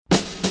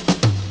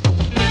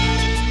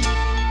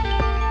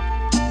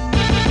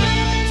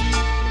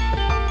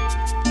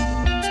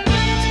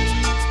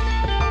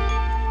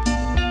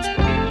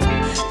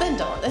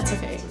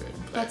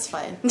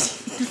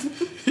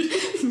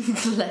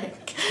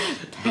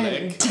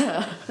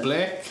Panther.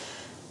 Black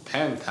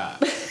Panther.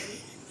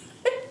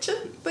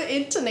 Just the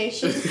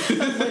intonation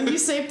of when you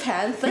say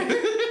Panther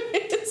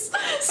is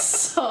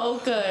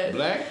so good.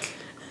 Black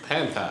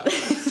Panther.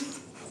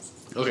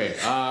 Okay,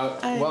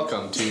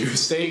 welcome to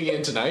Staying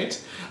In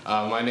Tonight.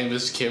 My name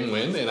is Kim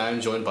Nguyen, and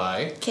I'm joined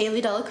by...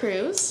 Kaylee Dela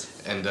Cruz.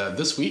 And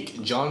this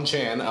week, John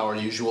Chan, our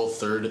usual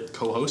third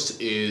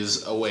co-host,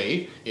 is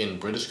away in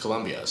British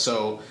Columbia.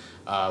 So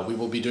we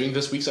will be doing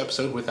this week's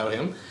episode without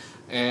him.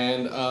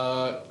 And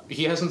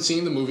he hasn't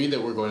seen the movie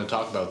that we're going to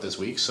talk about this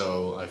week,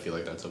 so I feel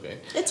like that's okay.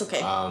 It's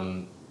okay.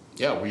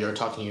 Yeah, we are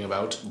talking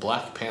about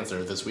Black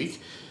Panther this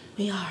week.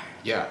 We are.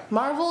 Yeah.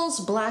 Marvel's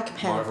Black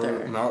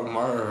Panther.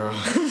 Marvel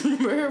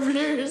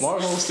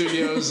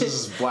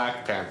Studios'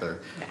 Black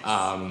Panther.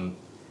 Yes.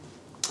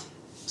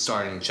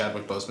 Starring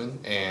Chadwick Boseman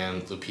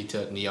and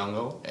Lupita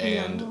Nyong'o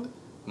and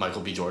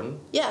Michael B. Jordan.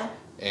 Yeah.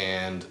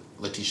 And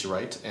Letitia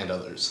Wright and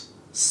others.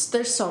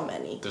 There's so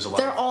many. There's a lot.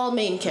 They're all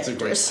main characters.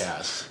 It's a great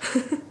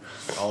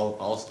cast.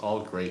 all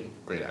great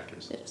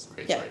actors. It is.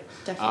 Great yeah, story.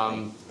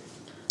 definitely.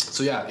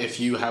 So yeah, if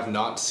you have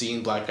not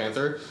seen Black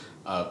Panther,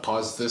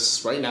 pause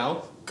this right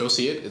now. Go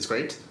see it. It's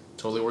great.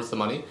 Totally worth the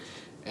money.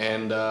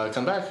 And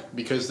come back,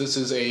 because this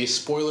is a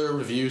spoiler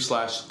review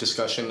 /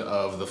 discussion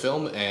of the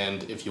film,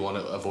 and if you want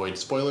to avoid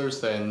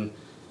spoilers, then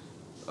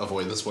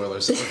avoid the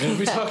spoilers that we're going to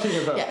be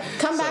talking about. Yeah,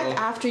 come back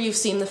after you've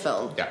seen the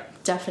film. Yeah.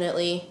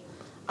 Definitely.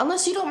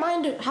 Unless you don't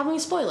mind having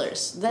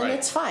spoilers, then Right.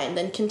 it's fine.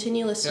 Then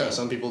continue listening. Yeah,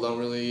 some people don't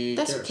really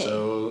That's care. okay.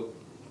 So,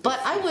 but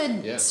I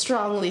would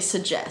strongly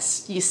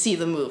suggest you see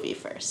the movie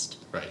first.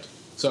 right.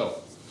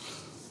 So,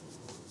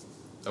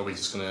 are we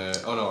just gonna...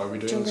 Oh no, are we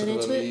doing Jump something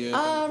right into it?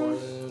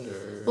 important,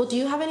 or... Well, do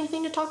you have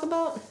anything to talk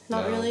about?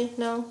 Not No. really?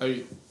 No?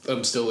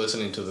 I'm still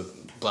listening to the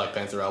Black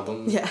Panther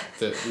album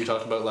that we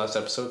talked about last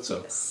episode,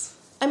 so... Yes.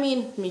 I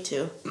mean, me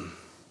too.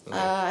 Okay.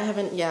 I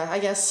haven't... Yeah, I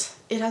guess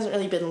it hasn't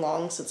really been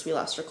long since we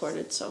last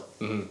recorded, so...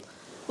 Mm-hmm.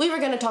 We were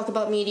going to talk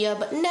about media,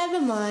 but never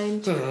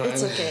mind.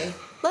 It's okay.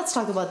 Let's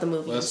talk about the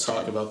movie Let's instead.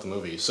 talk about the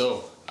movie.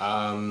 So,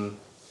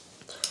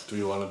 do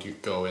we want to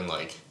go in,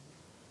 like,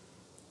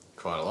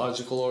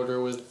 chronological order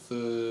with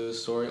the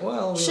story?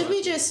 Well, Should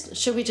we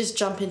just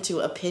jump into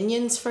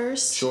opinions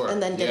first? Sure,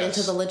 And then get yes.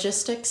 into the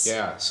logistics?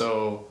 Yeah,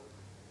 so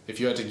if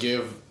you had to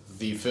give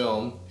the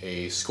film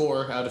a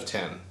score out of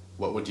 10,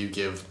 what would you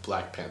give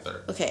Black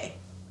Panther? Okay.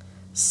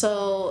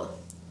 So,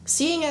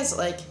 seeing as,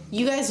 like,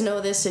 you guys know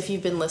this if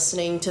you've been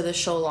listening to the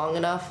show long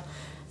enough,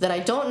 that I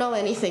don't know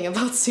anything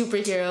about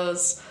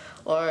superheroes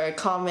or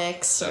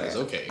comics. That is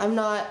okay. I'm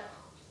not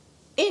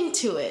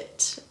into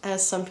it,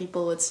 as some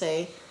people would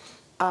say.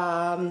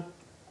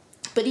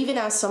 But even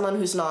as someone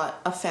who's not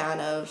a fan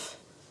of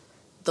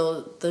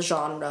the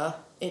genre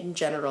in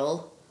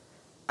general,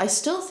 I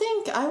still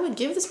think I would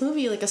give this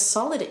movie like a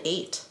solid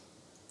 8.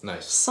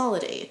 Nice.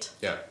 Solid 8.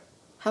 Yeah.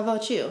 How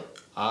about you?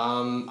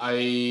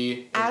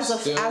 As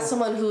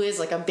someone who is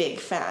like a big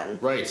fan.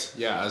 Right.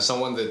 Yeah. As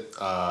someone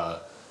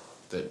that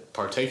that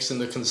partakes in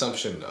the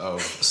consumption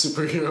of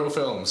superhero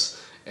films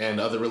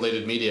and other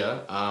related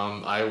media,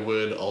 I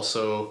would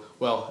also...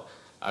 Well,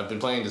 I've been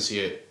planning to see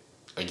it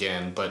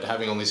again, but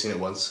having only seen it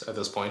once at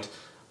this point,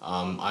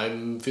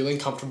 I'm feeling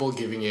comfortable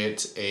giving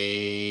it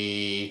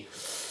a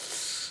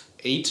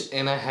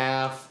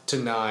 8.5 to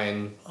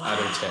 9 out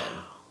of 10.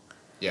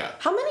 Yeah.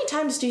 How many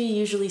times do you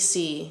usually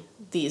see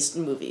these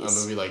movies? A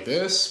movie like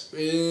this,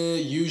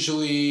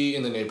 usually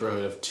in the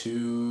neighborhood of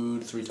 2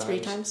 to 3 times. 3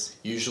 times?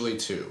 Usually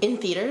 2. In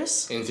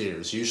theaters? In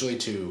theaters. Usually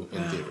 2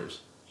 in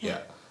theaters.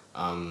 Yeah.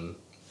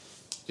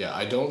 Yeah,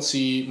 I don't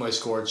see my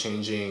score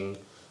changing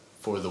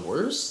for the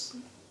worse.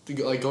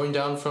 Like going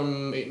down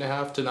from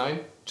 8.5 to 9,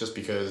 just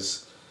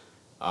because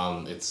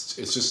it's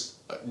just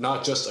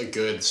not just a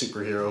good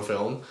superhero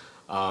film,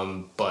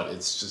 but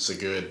it's just a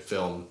good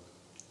film.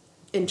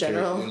 In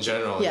general? In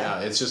general,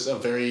 yeah. It's just a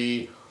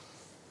very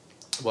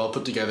well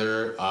put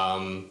together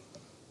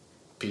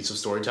piece of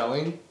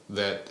storytelling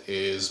that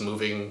is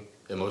moving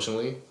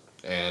emotionally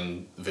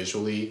and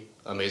visually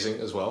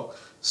amazing as well.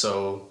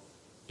 So,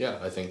 yeah,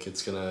 I think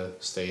it's gonna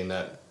stay in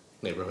that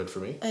neighborhood for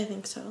me. I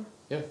think so.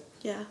 Yeah.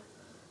 Yeah.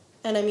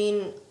 And I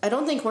mean, I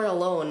don't think we're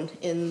alone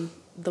in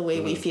the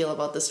way we feel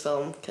about this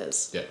film,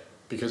 because... Yeah,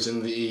 because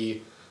in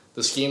the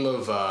scheme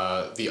of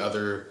the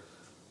other...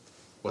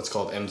 what's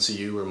called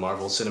MCU or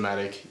Marvel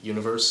Cinematic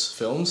Universe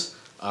films.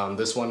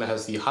 This one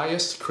has the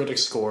highest critic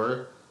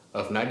score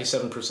of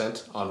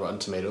 97% on Rotten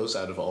Tomatoes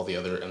out of all the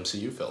other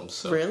MCU films.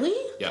 So, Really?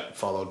 Yeah,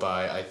 followed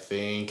by, I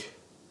think,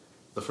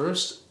 the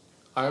first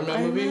Iron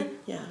Man movie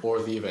Yeah.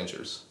 or The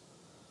Avengers.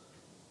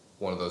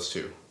 One of those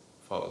two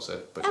follows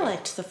it. But I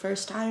liked the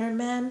first Iron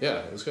Man. Yeah,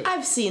 it was good.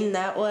 I've seen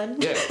that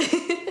one. Yeah.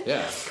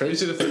 Yeah,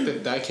 crazy to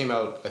think that came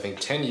out, I think,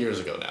 10 years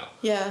ago now.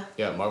 Yeah.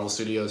 Yeah, Marvel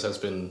Studios has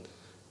been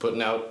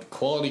putting out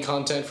quality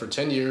content for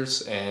 10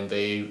 years, and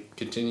they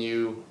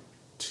continue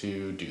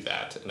to do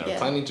that. And are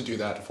planning to do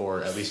that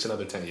for at least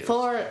another 10 years.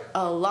 For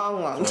a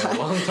long, long time.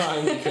 For a long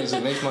time, because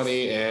it makes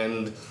money,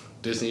 and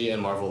Disney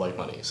and Marvel like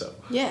money, so.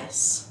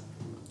 Yes.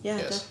 Yeah,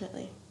 Yes.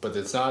 definitely. But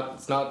it's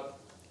not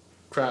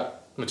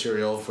crap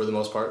material for the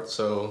most part,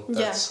 so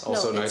that's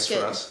also nice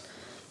for us.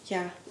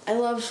 Yeah, I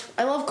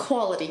love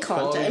quality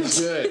content. Quality's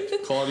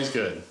good. Quality's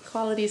good.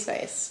 Quality's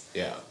nice.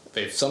 Yeah,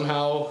 they've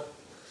somehow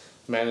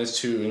managed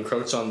to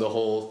encroach on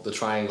the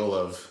triangle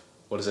of,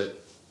 what is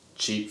it,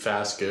 cheap,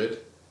 fast, good.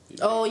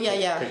 Oh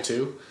yeah. Pick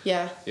two.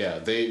 Yeah. Yeah,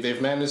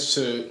 they've managed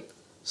to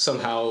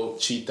somehow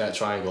cheat that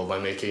triangle by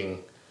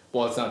making.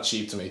 Well, it's not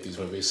cheap to make these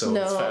movies, so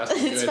no, it's fast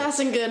and good. It's fast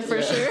and good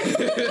for sure.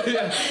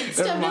 Yeah, it's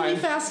definitely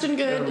fast and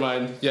good. Never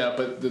mind. Yeah,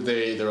 but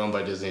they're owned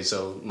by Disney,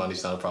 so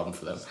money's not a problem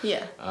for them.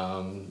 Yeah.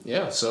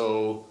 Yeah.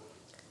 So.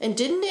 And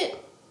didn't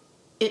it?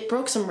 It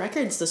broke some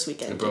records this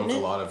weekend. It broke a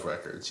lot of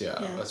records.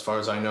 Yeah. As far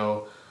as I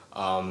know,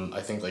 I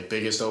think like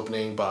biggest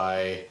opening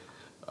by,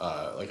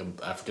 like an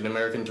African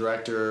American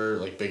director,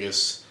 like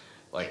biggest,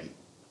 like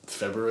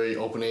February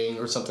opening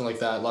or something like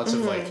that. Lots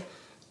of like.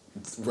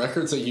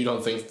 Records that you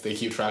don't think they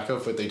keep track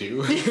of, but they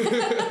do.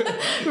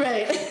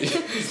 Right.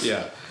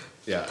 Yeah.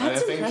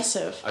 That's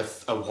impressive.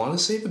 I want to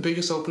say the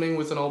biggest opening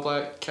with an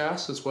all-black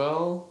cast as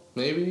well,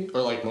 maybe?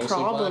 Or like mostly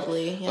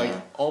Probably, black? yeah. Like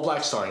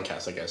all-black starring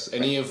cast, I guess.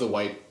 Any of the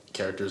white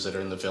characters that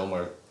are in the film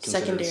are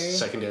considered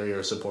secondary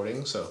or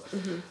supporting, so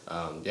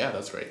yeah,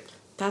 that's right.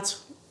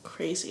 That's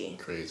crazy.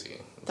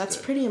 That's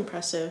pretty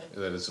impressive.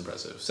 That is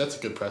impressive. Sets a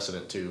good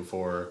precedent, too,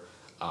 for...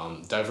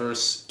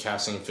 diverse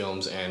casting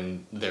films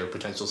and their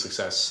potential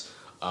success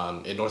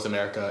in North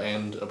America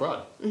and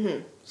abroad.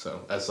 Mm-hmm.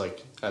 So,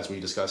 as we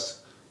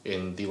discussed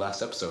in the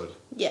last episode.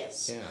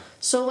 Yes. Yeah.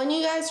 So when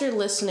you guys are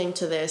listening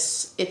to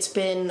this, it's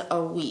been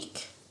a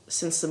week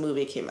since the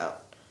movie came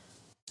out.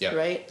 Yeah.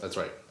 Right? That's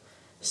right.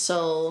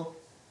 So,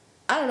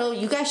 I don't know,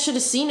 you guys should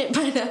have seen it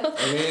by now.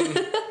 I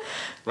mean,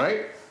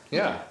 right?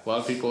 Yeah. A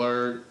lot of people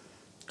are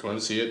going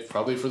to see it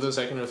probably for the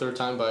second or third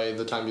time by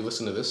the time you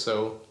listen to this,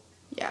 so...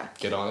 Yeah.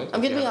 Get on it. I'm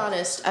going to be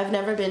honest. I've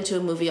never been to a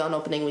movie on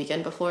opening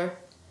weekend before.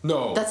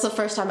 No. That's the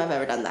first time I've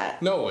ever done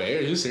that. No way.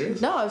 Are you serious?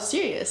 No, I'm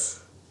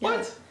serious.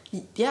 What?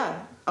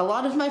 Yeah. A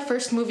lot of my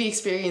first movie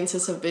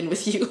experiences have been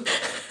with you.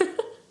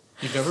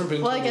 You've never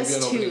been to a movie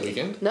on opening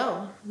weekend?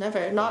 No,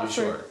 never. Not Are you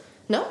for... sure?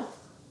 No.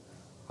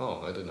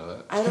 Oh, I didn't know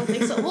that. I don't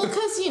think so. Well,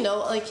 because,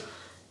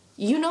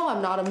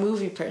 I'm not a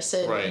movie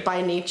person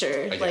by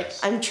nature.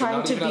 I'm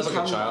trying to become as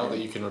like a child that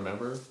you can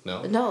remember?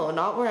 No? No,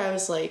 not where I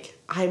was like,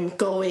 I'm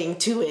going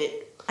to it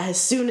as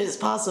soon as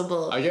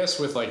possible. I guess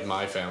with like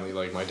my family,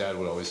 like my dad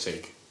would always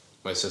take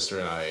my sister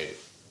and I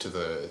to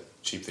the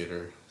cheap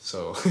theater.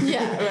 So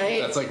yeah,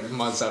 right. That's like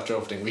months after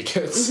opening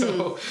weekend.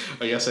 So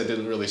I guess I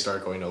didn't really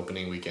start going to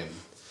opening weekend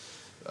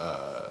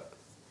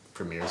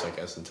premieres, I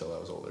guess, until I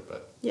was older.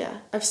 But yeah,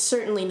 I've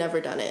certainly never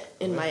done it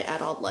in my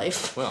adult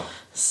life. Well,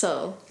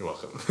 so you're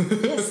welcome.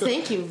 Yes,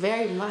 thank you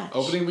very much.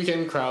 Opening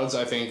weekend crowds,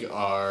 I think,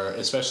 are,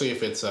 especially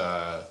if it's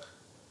a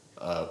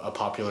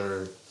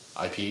popular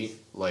IP,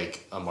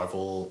 like a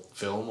Marvel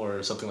film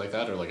or something like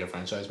that, or like a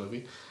franchise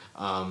movie.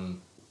 I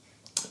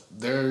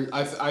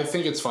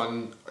think it's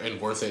fun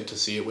and worth it to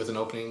see it with an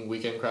opening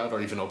weekend crowd,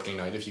 or even opening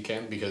night if you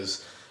can,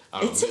 because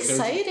it's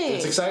exciting.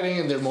 It's exciting,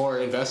 and they're more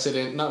invested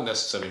in, not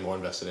necessarily more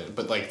invested in,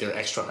 but like they're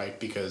extra hyped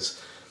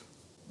because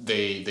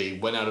they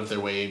went out of their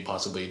way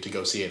possibly to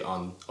go see it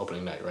on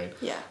opening night, right?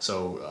 Yeah.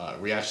 So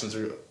reactions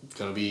are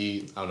gonna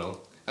be, I don't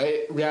know,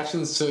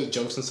 reactions to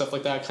jokes and stuff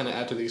like that kind of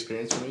add to the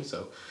experience for me.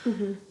 So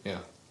yeah.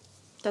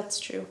 That's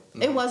true.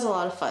 Mm-hmm. It was a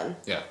lot of fun.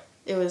 Yeah.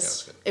 It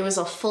was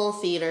a full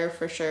theater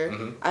for sure.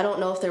 Mm-hmm. I don't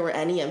know if there were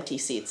any empty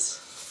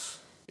seats.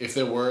 If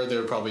there were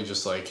probably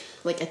just like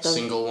at the,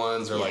 single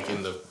ones or like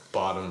in the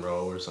bottom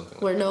row or something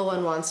where like no that.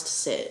 one wants to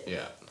sit.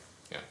 Yeah.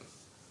 Yeah.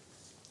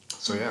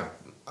 So yeah,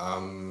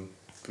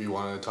 we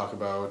want to talk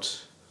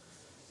about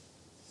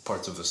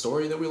parts of the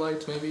story that we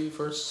liked maybe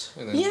first,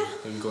 and then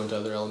maybe go into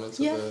other elements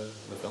of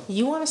the film.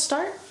 You want to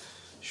start?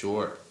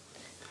 Sure.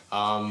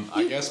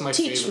 I guess my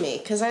teach me,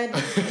 because I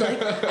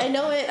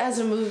know it as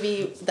a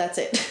movie. That's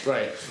it.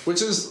 Right,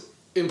 which is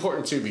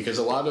important too, because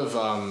a lot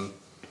of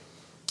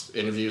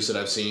interviews that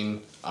I've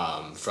seen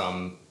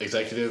from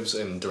executives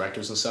and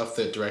directors and stuff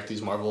that direct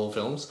these Marvel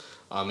films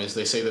is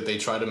they say that they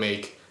try to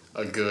make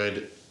a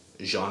good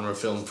genre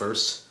film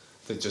first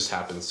that just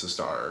happens to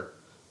star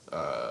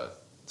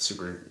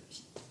super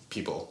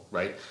people,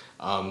 right?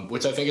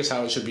 Which I think is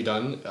how it should be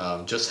done.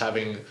 Just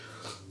having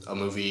a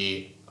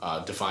movie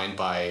defined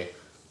by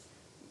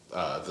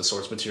the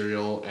source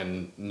material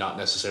and not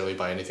necessarily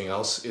by anything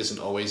else isn't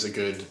always a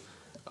good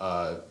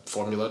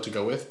formula to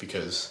go with,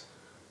 because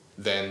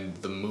then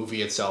the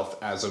movie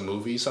itself as a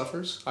movie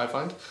suffers, I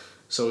find.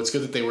 So it's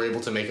good that they were able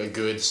to make a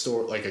good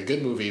story, like a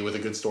good movie with a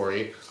good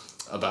story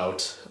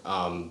about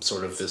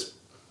sort of this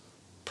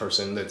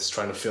person that's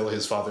trying to fill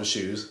his father's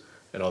shoes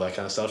and all that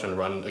kind of stuff and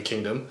run a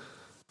kingdom,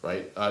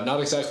 right?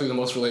 Not exactly the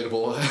most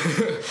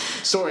relatable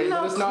story,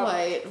 not but it's not.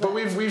 Quite, but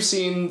we've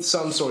seen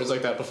some stories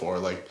like that before,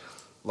 like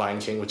Lion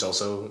King, which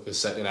also is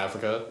set in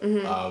Africa,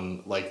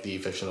 like the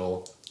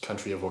fictional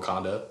country of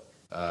Wakanda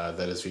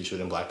that is featured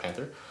in Black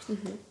Panther.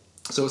 Mm-hmm.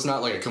 So it's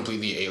not like a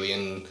completely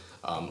alien,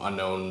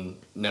 unknown,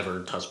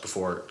 never touched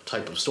before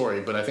type of story,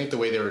 but I think the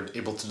way they were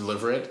able to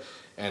deliver it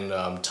and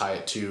tie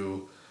it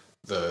to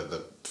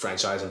the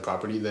franchise and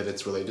property that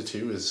it's related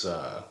to is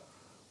a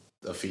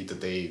feat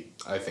that they,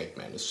 I think,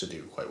 managed to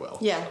do quite well.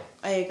 Yeah, so.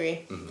 I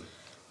agree.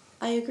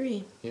 I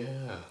agree.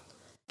 Yeah.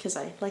 Because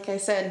like I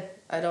said,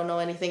 I don't know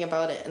anything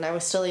about it, and I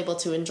was still able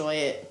to enjoy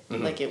it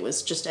like it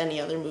was just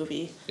any other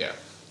movie. Yeah,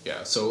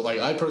 yeah. So, like,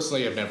 I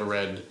personally have never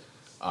read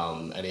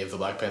any of the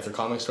Black Panther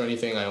comics or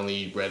anything. I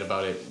only read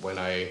about it when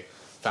I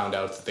found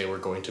out that they were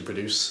going to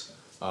produce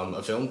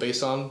a film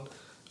based on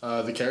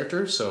the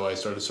character. So I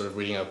started sort of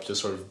reading up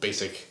just sort of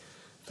basic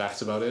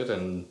facts about it,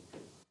 and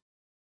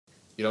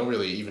you don't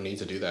really even need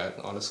to do that,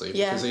 honestly.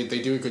 Yeah. Because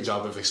they do a good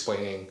job of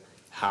explaining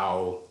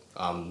how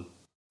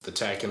the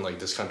tech in, like,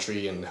 this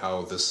country and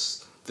how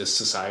this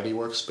society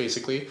works,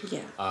 basically.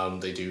 Yeah.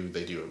 They do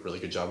a really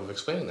good job of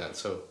explaining that.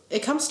 So it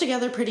comes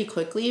together pretty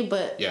quickly,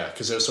 but yeah,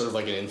 because there's sort of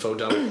like an info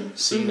dump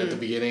scene at the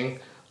beginning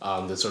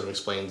that sort of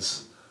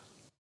explains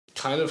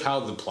kind of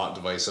how the plot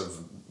device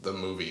of the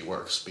movie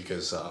works,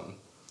 because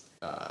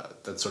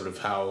that's sort of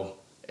how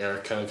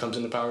Eric kind of comes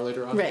into power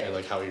later on, right? And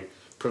like how he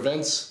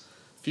prevents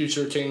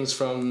future kings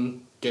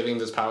from getting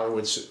this power,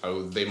 which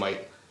they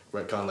might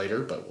retcon later,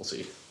 but we'll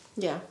see.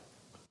 Yeah.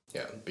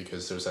 Yeah,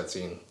 because there's that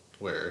scene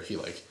where he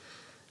like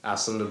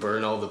asks them to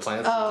burn all the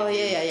plants. Oh,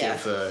 yeah.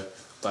 Give the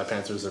Black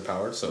Panthers their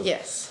power. So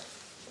yes,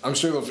 I'm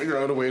sure they'll figure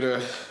out a way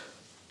to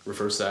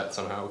reverse that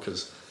somehow,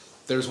 because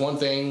there's one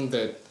thing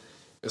that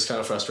is kind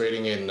of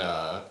frustrating in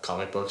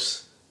comic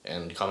books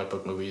and comic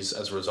book movies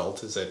as a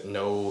result, is that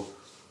no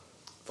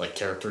like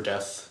character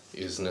death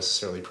is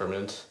necessarily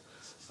permanent.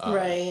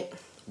 Right.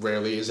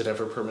 Rarely is it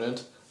ever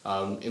permanent.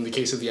 In the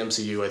case of the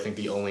MCU, I think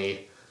the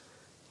only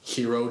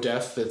hero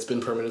death that's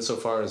been permanent so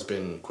far has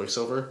been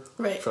Quicksilver,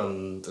 right,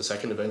 from the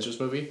second Avengers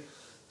movie.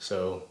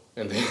 So,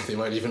 and they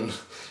might even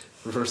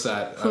reverse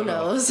that. Who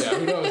knows? Yeah,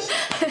 who knows?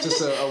 It's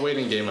just a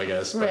waiting game, I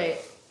guess. But, right.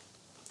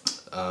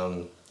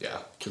 Yeah,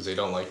 because they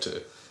don't like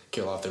to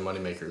kill off their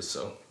moneymakers,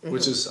 so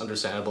which is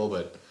understandable,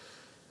 but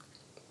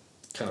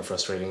kind of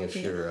frustrating if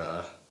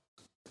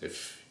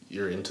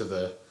you're into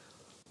the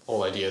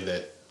whole idea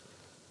that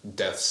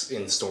deaths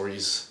in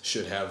stories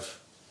should have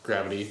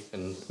gravity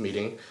and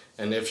meaning,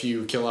 and if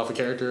you kill off a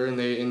character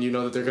and you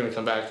know that they're going to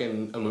come back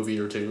in a movie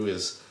or two,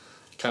 is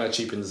kind of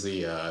cheapens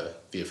the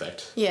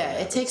effect. Yeah,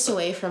 it takes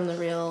away from the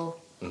real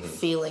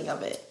feeling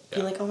of it. Yeah.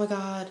 You're like, oh my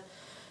god,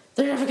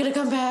 they're never gonna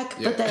come back,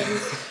 Yeah.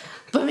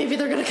 but maybe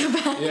they're gonna come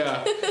back.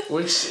 Yeah,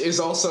 which is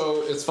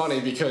also, it's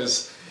funny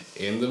because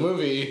in the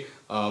movie,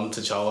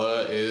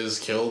 T'Challa is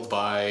killed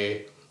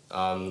by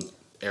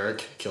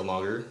Eric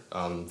Killmonger,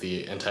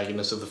 the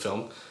antagonist of the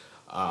film,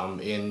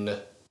 in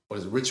what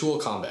is it, ritual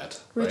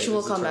combat.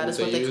 Ritual combat is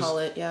what they call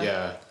it. Yeah.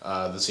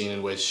 Yeah, the scene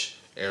in which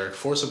Eric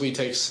forcibly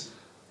takes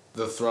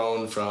the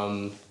throne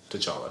from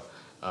T'Challa,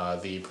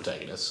 the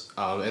protagonist,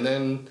 and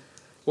then,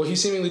 well, he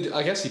seemingly,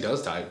 I guess he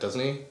does die, doesn't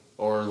he?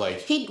 Or like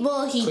he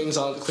clings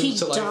to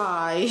life.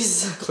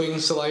 Dies.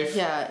 Clings to life.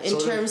 Yeah, in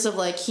terms of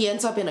like he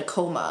ends up in a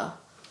coma.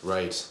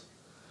 Right.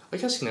 I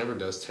guess he never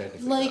does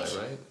technically like, die,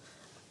 right?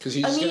 Because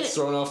he just gets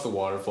thrown off the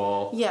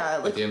waterfall. Yeah,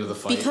 like, at the end of the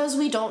fight. Because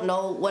we don't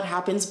know what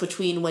happens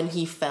between when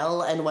he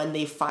fell and when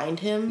they find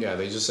him. Yeah,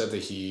 they just said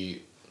that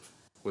he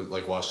was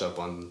like washed up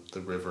on the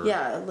river.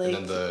 Yeah, like,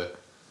 and then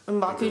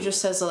M'Baku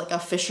just says like a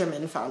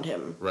fisherman found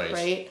him. Right.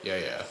 Right.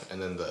 Yeah,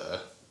 and then the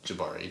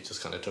Jabari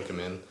just kind of took him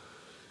in,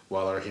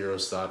 while our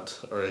heroes thought,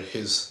 or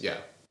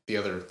the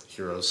other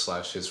heroes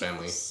 / his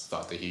family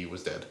thought that he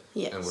was dead.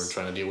 Yes. And we're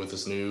trying to deal with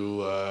this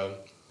new, I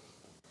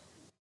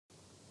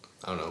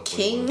don't know.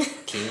 King?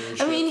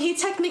 I mean, he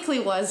technically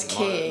was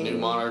king. New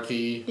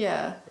monarchy.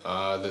 Yeah.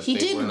 That he they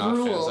did were not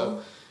fans rule.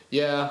 of.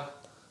 Yeah.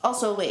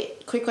 Also,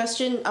 wait, quick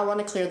question. I want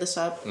to clear this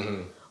up.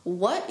 Mm-hmm.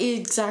 What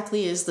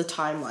exactly is the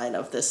timeline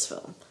of this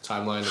film?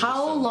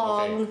 How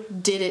long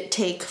did it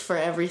take for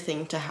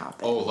everything to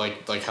happen? Oh,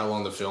 like how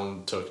long the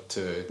film took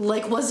to...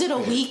 Like, was it a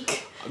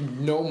week?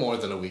 No more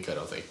than a week, I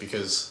don't think,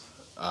 because...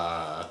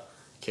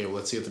 okay, well,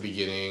 let's see at the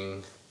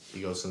beginning.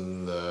 He goes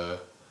to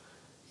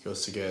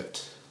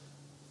get...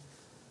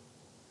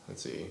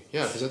 Let's see.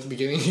 Yeah, because at the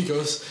beginning he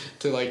goes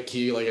to,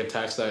 he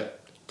attacks that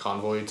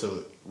convoy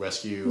to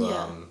rescue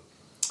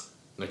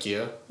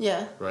Nakia.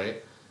 Yeah.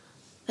 Right?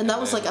 And that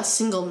was like a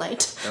single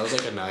night. That was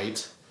like a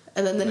night.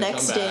 And then the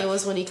next day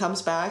was when he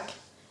comes back.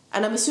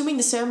 And I'm assuming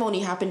the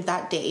ceremony happened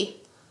that day.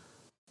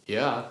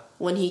 Yeah.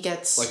 When he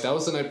gets... Like, that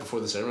was the night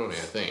before the ceremony, I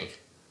think.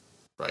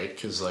 Right?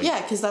 Because,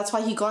 yeah, because that's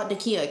why he got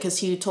Nakia, because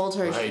he told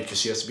her... Right, because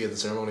she has to be at the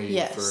ceremony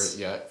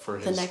for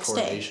his next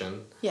coronation.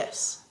 Day.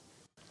 Yes.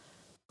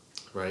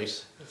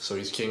 Right? So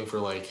he's king for,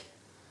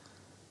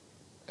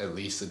 at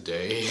least a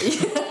day.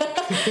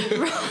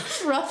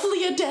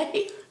 Roughly a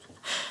day.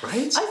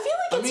 Right?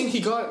 I feel like he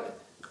got...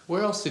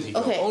 Where else did he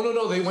go? Okay. Oh,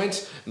 no, they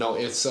went... No,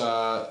 it's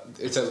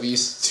at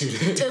least 2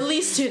 days. At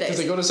least 2 days. Because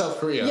they go to South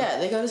Korea. Yeah,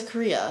 they go to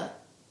Korea.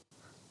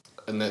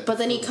 But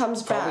then he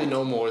comes back. Probably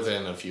no more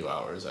than a few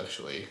hours,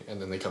 actually.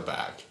 And then they come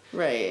back.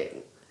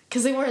 Right.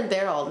 Because they weren't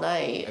there all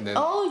night. And then,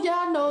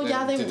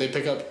 they... Did they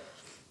pick up...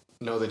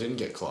 No, they didn't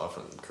get Claw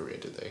from Korea,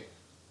 did they?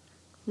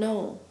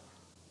 No.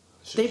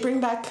 They bring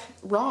back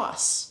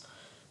Ross.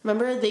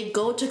 Remember, they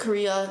go to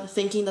Korea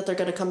thinking that they're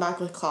going to come back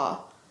with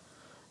Claw.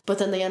 But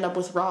then they end up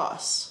with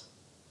Ross.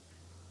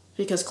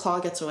 Because Claw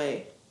gets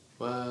away.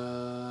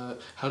 What?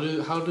 How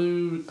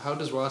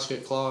does Ross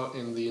get Claw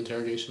in the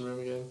interrogation room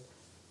again?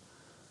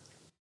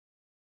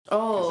 Oh.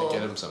 'Cause they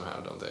get him somehow,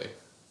 don't they?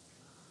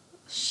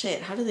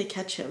 Shit, how did they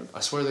catch him?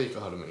 I swear they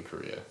got him in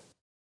Korea.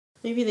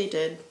 Maybe they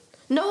did.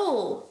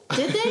 No!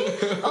 Did they?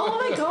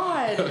 Oh my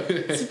god!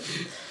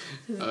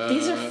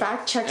 These are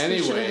fact checks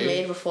we should have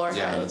made beforehand.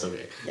 Yeah, that's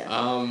okay.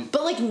 Yeah.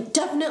 But like,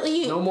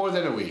 definitely... No more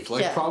than a week.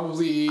 Like,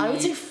 probably... I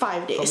would say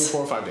 5 days. Probably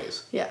 4 or 5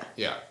 days. Yeah.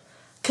 Yeah.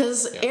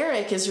 Because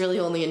Eric is really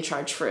only in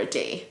charge for a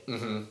day.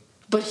 Mm-hmm.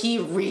 But he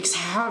wreaks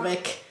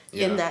havoc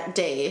in that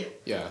day.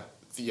 Yeah.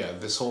 Yeah,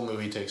 this whole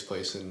movie takes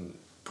place in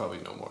probably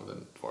no more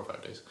than 4 or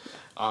 5 days.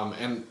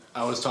 And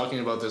I was talking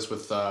about this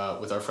with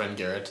our friend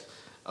Garrett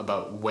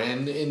about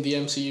when in the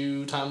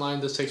MCU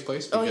timeline this takes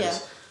place.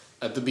 Because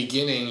at the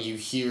beginning, you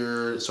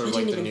hear sort of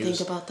like the news. I didn't even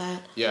think about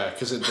that. Yeah,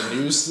 because at the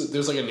news,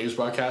 there's like a news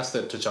broadcast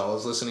that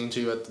T'Challa's listening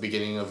to at the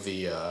beginning of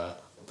the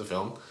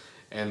film.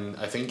 And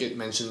I think it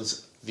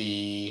mentions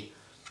the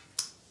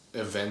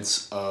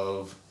events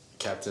of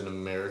Captain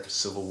America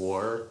Civil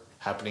War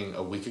happening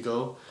a week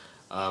ago.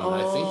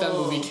 I think that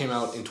movie came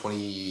out in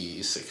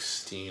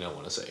 2016, I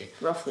want to say.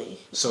 Roughly.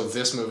 So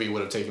this movie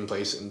would have taken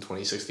place in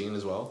 2016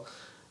 as well.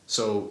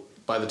 So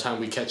by the time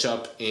we catch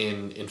up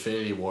in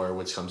Infinity War,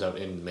 which comes out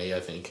in May,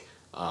 I think,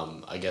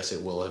 I guess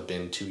it will have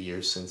been 2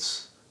 years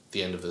since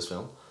the end of this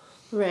film.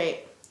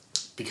 Right.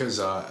 Because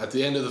at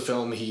the end of the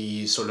film,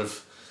 he sort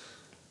of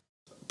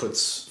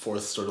puts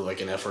forth sort of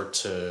like an effort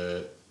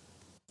to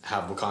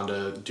have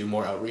Wakanda do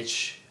more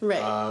outreach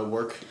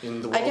work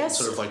in the world, and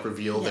sort of like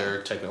reveal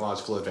their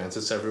technological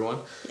advances to everyone.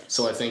 Yes.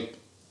 So I think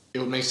it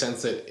would make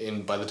sense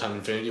that by the time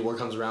Infinity War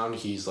comes around,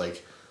 he's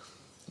like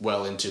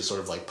well into sort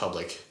of like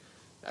public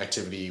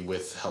activity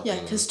with helping.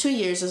 Yeah, because 2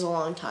 years is a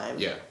long time.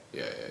 Yeah.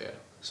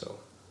 So.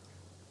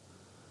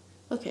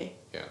 Okay.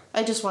 Yeah.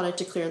 I just wanted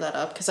to clear that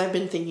up because I've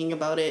been thinking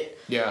about it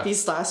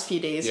these last few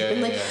days. Yeah, I've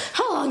been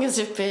how long has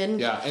it been?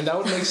 Yeah, and that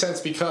would make sense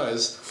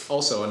because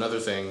also another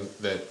thing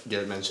that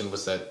Garrett mentioned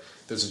was that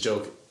there's a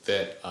joke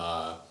that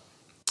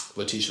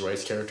Letitia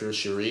Wright's character,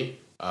 Shuri,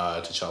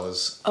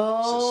 T'Challa's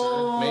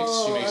sister,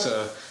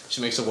 makes.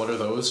 She makes a what are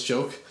those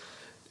joke.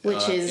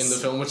 Which is... in the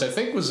film, which I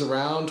think was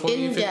around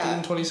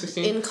 2015,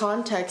 2016. In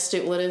context,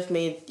 it would have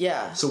made...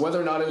 Yeah. So whether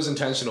or not it was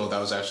intentional, that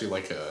was actually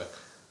like a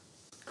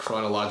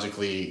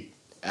chronologically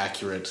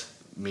accurate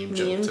meme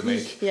joke to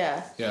make.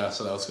 Yeah. Yeah,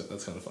 so that's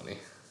kind of funny.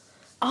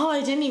 Oh,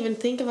 I didn't even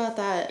think about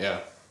that.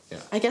 Yeah.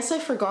 I guess I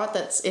forgot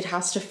that it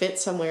has to fit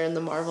somewhere in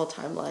the Marvel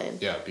timeline.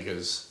 Yeah,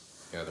 because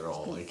they're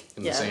all like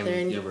in the same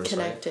universe,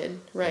 connected,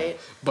 right?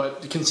 Yeah.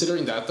 But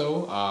considering that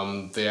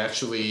though, they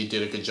actually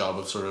did a good job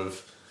of sort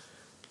of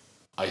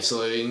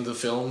isolating the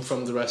film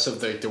from the rest of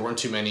there weren't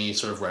too many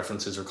sort of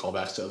references or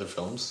callbacks to other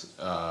films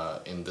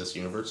in this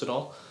universe at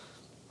all.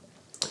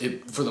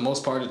 For the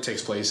most part, it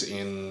takes place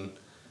in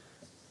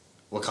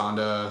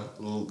Wakanda.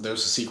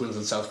 There's a sequence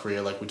in South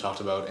Korea, like we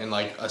talked about, and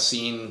like a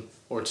scene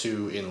or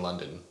two in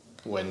London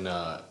when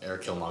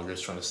Eric Killmonger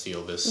is trying to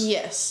steal this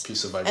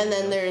piece of vibranium. And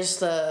then there's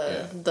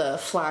the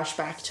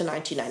flashback to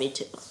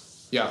 1992.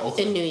 Yeah, Oakland.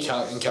 In New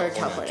York. In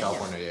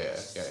California.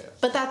 Yeah.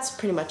 But that's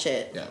pretty much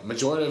it. Yeah,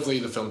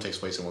 majoritively the film takes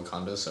place in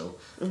Wakanda, so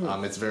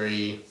it's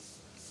very,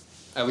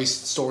 at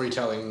least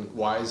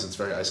storytelling-wise, it's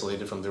very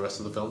isolated from the rest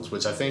of the films,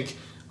 which I think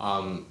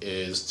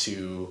is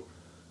to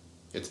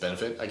its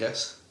benefit, I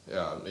guess.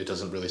 It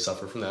doesn't really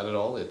suffer from that at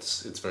all.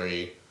 It's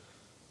very,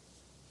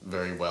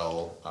 very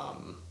well...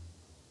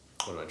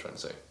 what am I trying to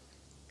say?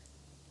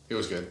 It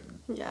was good.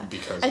 Yeah.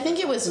 Because I think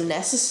it was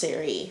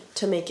necessary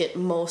to make it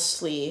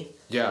mostly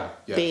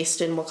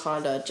based in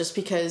Wakanda, just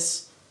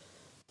because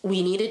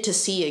we needed to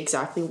see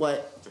exactly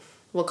what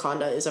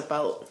Wakanda is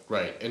about.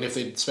 Right. And if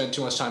they'd spent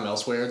too much time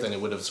elsewhere, then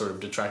it would have sort of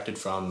detracted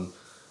from...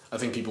 I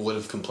think people would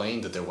have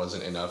complained that there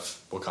wasn't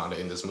enough Wakanda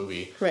in this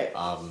movie. Right.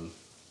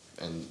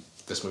 And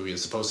this movie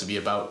is supposed to be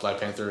about Black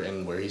Panther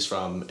and where he's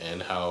from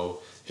and how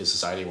his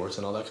society works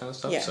and all that kind of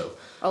stuff. Yeah. So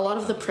a lot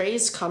of the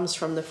praise comes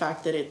from the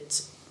fact that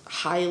it's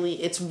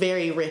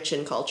very rich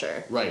in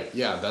culture. Right.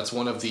 Yeah, that's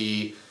one of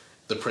the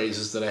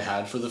praises that I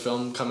had for the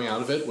film coming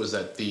out of it was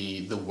that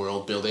the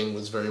world building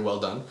was very well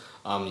done.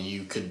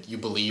 You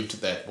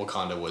believed that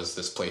Wakanda was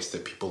this place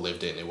that people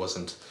lived in.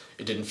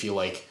 It didn't feel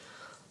like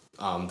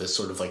this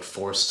sort of like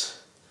forced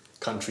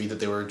country that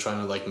they were trying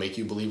to like make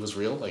you believe was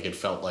real. Like it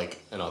felt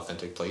like an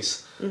authentic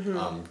place,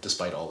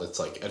 despite all its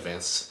like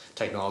advanced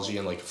technology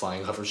and like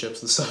flying hover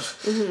ships and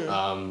stuff.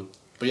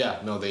 But yeah,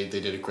 no, they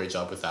did a great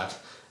job with that.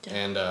 Yeah.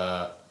 And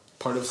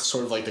part of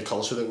sort of like the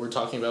culture that we're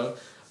talking about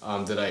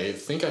that I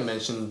think I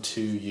mentioned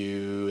to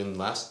you in the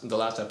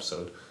last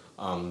episode,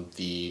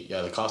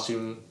 the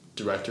costume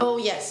director. Oh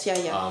yes,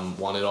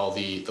 wanted all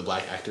the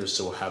black actors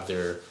to have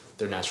their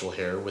natural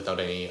hair without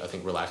any, I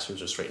think,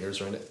 relaxers or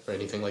straighteners or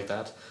anything like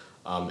that,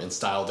 and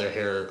style their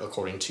hair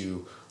according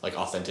to like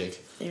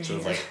authentic sort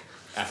of like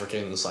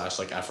African /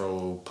 like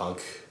Afro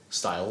punk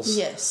styles.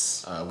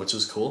 Yes. Which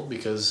was cool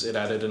because it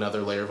added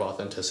another layer of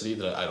authenticity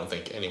that I don't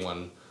think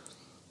anyone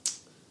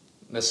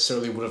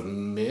necessarily would have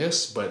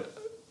missed, but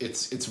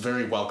it's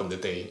very welcome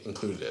that they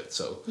included it.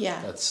 So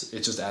yeah,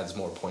 it just adds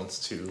more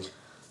points to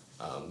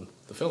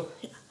the film.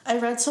 I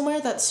read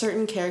somewhere that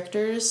certain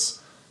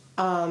characters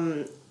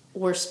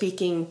were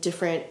speaking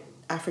different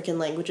African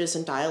languages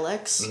and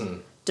dialects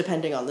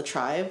depending on the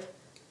tribe.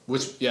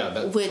 Which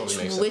totally makes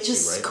sense which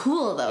is too, right?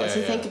 cool though. If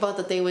you think about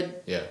that, they would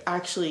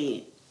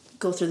actually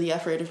go through the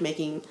effort of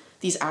making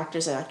these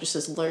actors and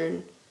actresses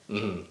learn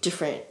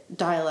different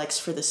dialects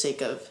for the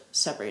sake of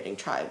separating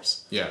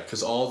tribes. Yeah,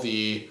 because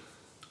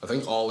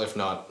if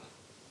not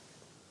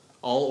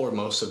all or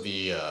most of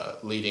the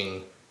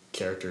leading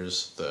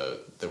characters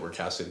that were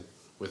casted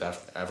with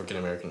African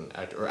American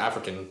or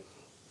African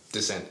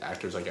descent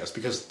actors, I guess,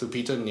 because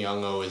Lupita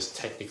Nyong'o is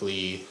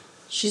technically...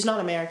 She's not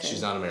American.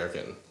 She's not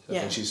American. I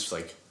think she's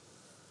like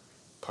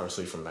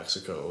partially from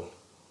Mexico.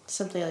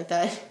 Something like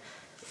that.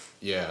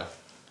 Yeah.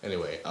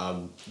 Anyway,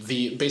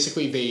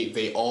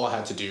 they all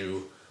had to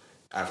do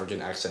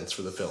African accents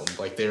for the film.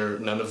 Like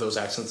none of those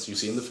accents you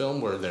see in the film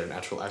were their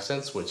natural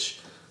accents, which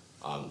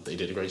they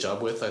did a great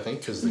job with, I think,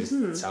 because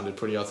they sounded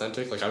pretty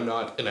authentic. Like, I'm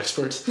not an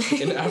expert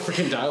in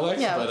African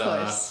dialect, but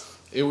of course.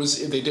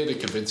 They did a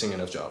convincing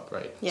enough job,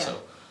 right? Yeah.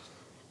 So,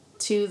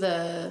 to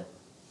the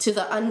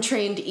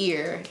untrained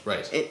ear,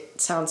 right,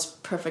 it sounds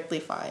perfectly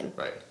fine.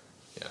 Right.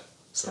 Yeah.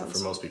 So for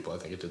most people, I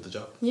think it did the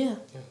job. Yeah.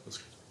 Yeah, it was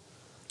good.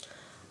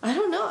 I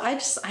don't know. I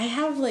just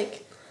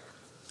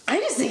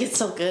think it's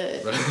so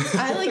good. Right.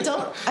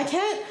 I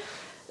can't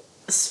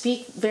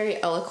speak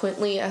very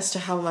eloquently as to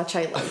how much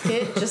I like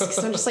it, just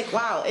because I'm just like,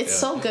 wow, it's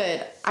so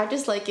good. I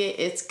just like it.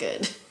 It's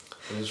good.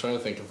 I'm just trying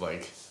to think of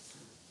like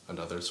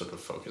another sort of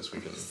focus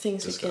we can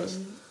discuss.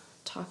 We can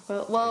talk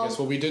about. Well, I guess,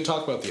 we did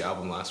talk about the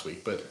album last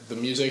week, but the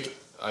music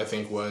I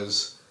think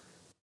was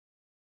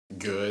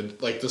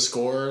good. Like the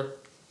score,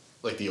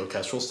 like the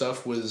orchestral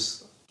stuff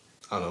was,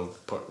 I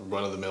don't know,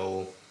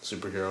 run-of-the-mill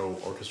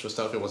superhero orchestra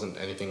stuff. It wasn't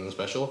anything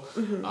special,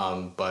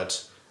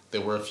 but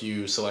there were a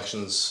few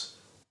selections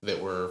that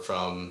were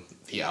from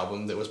the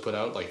album that was put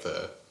out, like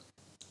the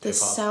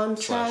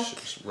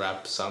soundtrack,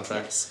 rap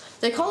soundtrack. Yes.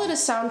 They call it a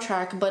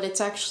soundtrack, but it's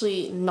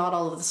actually not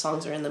all of the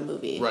songs are in the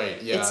movie. Right.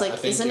 Yeah. It's like, I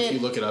think if you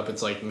look it up,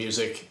 it's like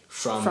music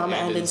from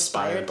and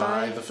inspired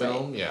by the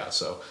film. Right. Yeah.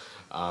 So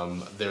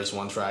there's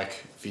one track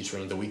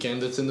featuring The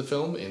Weeknd that's in the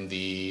film in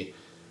the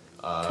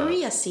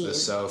Korea scene. The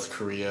South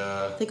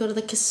Korea. They go to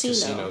the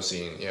casino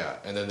scene. Yeah,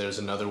 and then there's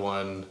another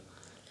one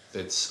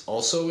that's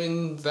also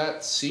in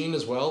that scene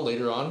as well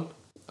later on.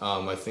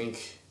 I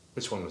think,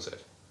 which one was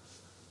it?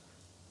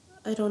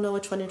 I don't know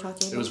which one you're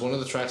talking about. It was one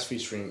of the tracks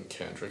featuring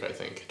Kendrick, I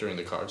think, during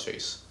the car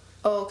chase.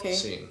 Oh, okay.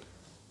 Scene.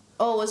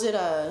 Oh, was it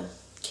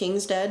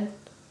King's Dead?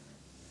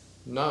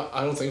 No,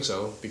 I don't think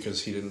so,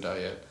 because he didn't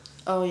die yet.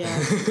 Oh,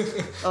 yeah.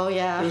 Oh,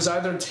 yeah. It was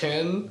either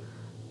 10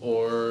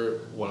 or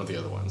one of the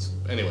other ones.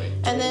 Anyway.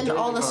 And then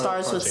All the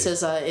Stars with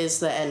SZA is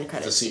the end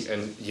credits.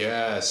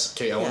 Yes.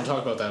 Okay, I want to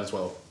talk about that as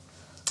well.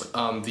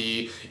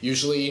 The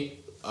usually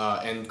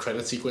end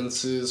credit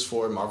sequences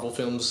for Marvel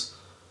films,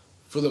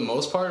 for the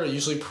most part, are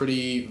usually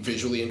pretty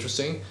visually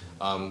interesting.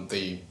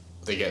 They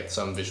get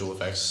some visual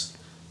effects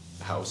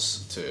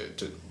house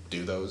to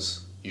do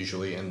those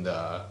usually, and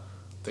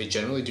they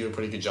generally do a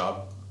pretty good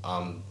job.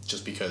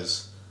 Just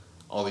because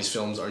all these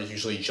films are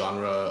usually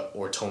genre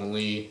or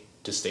tonally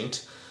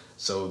distinct,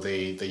 so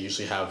they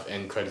usually have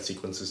end credit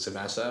sequences to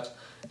match that.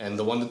 And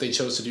the one that they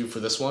chose to do for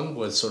this one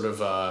was sort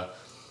of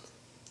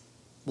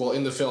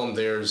in the film,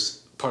 there's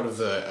part of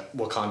the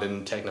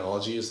Wakandan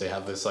technology is they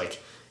have this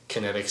like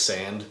kinetic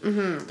sand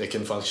that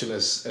can function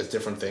as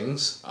different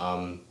things.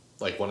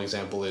 Like one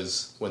example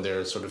is when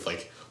they're sort of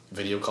like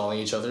video calling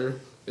each other,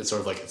 it's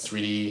sort of like a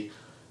 3D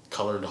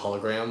colored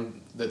hologram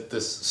that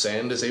this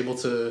sand is able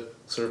to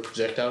sort of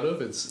project out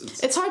of.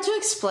 It's hard to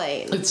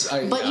explain.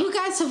 But you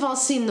guys have all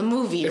seen the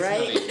movie, it's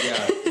right?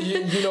 Nutty, yeah.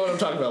 you know what I'm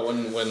talking about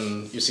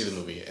when you see the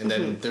movie. And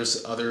then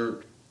there's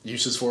other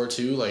uses for it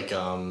too, like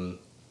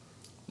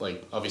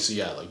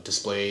obviously, like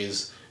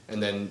displays.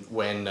 And then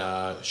when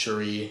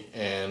Shuri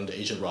and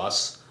Agent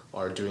Ross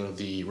are doing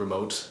the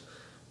remote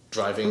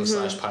driving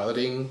 /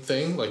 piloting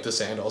thing, like the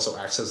sand also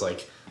acts as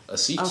like a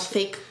seat. A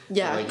fake,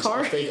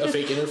 car. A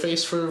fake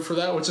interface for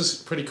that, which is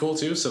pretty cool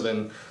too. So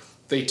then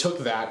they took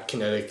that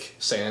kinetic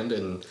sand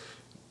and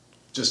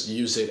just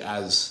used it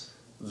as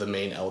the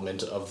main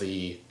element of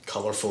the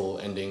colorful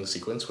ending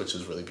sequence, which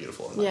is really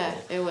beautiful.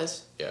 It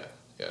was. Yeah.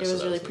 It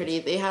was really pretty.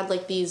 They had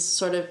like these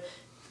sort of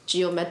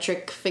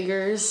geometric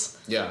figures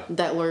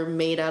that were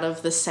made out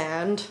of the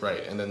sand.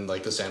 Right, and then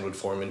like the sand would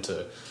form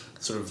into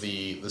sort of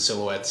the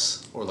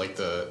silhouettes or like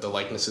the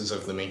likenesses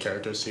of the main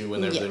characters too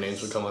whenever their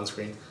names would come on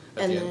screen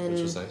at the end,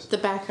 which was nice. The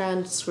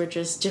backgrounds were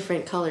just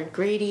different colored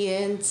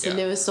gradients and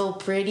it was so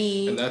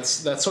pretty. And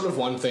that's sort of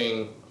one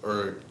thing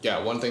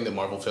that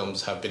Marvel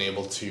films have been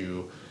able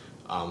to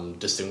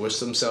distinguish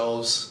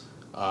themselves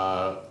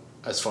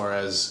as far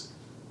as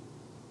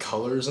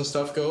colors and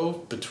stuff go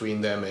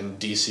between them and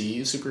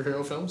DC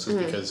superhero films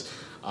is because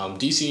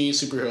DC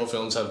superhero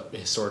films have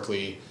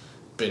historically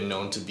been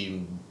known to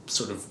be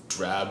sort of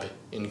drab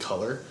in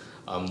color,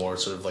 more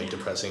sort of like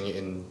depressing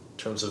in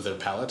terms of their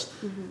palette,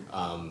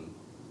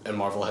 and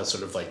Marvel has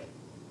sort of like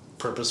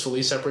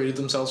purposefully separated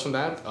themselves from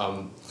that.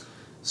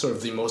 Sort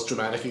of the most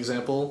dramatic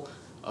example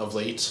of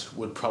late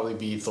would probably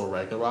be Thor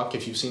Ragnarok,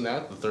 if you've seen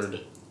that, the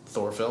third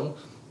Thor film.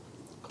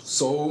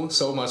 So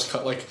much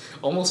like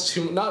almost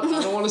too, not,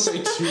 I don't want to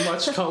say too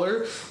much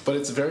color, but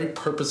it's very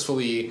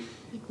purposefully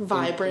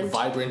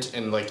vibrant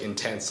and like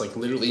intense, like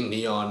literally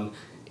neon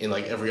in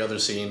like every other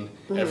scene.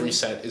 Every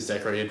set is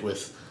decorated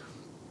with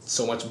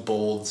so much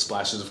bold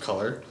splashes of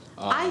color.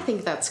 I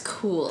think that's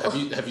cool.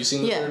 Have you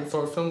seen the third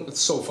Thor film?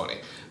 It's so funny.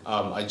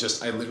 I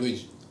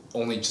literally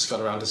only just got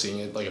around to seeing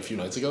it like a few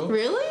nights ago.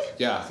 Really?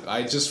 Yeah,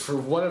 I just for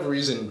whatever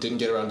reason didn't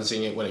get around to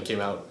seeing it when it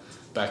came out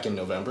back in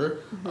November,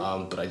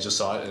 but I just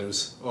saw it and it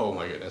was, oh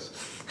my goodness.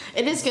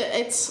 It is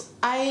good.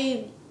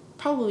 I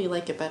probably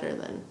like it better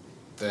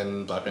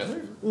than Black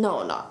Panther?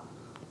 No, not.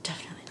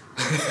 Definitely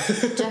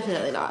not.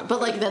 Definitely not.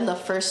 But like then the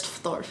first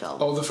Thor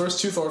film. Oh, the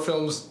first two Thor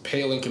films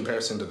pale in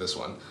comparison to this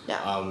one.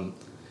 Yeah.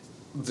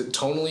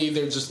 Tonally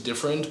they're just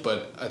different,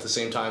 but at the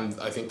same time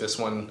I think this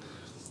one,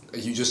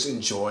 you just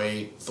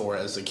enjoy Thor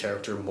as a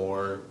character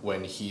more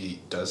when he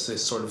does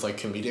this sort of like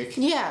comedic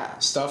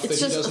stuff that he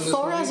does in this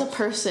Thor movie. as a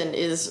person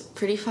is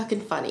pretty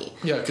fucking funny.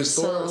 Yeah, because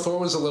Thor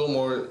was a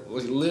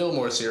little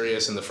more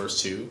serious in the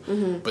first two,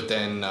 but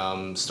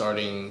then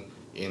starting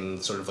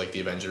in sort of like the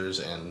Avengers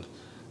and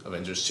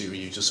Avengers 2,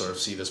 you just sort of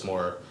see this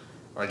more,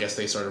 or I guess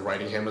they started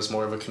writing him as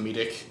more of a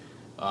comedic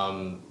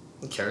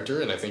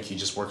character, and I think he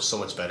just works so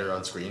much better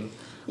on screen.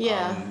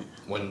 Yeah.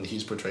 When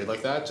he's portrayed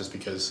like that, just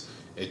because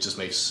it just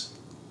makes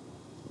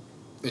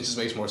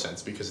more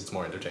sense because it's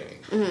more entertaining.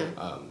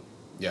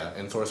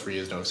 And Thor 3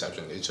 is no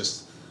exception. It's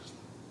just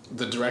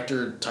the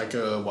director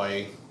Taika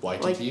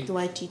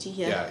Waititi.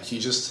 Yeah,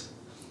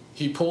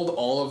 he pulled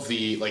all of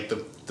the like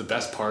the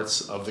best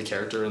parts of the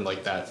character and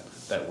like that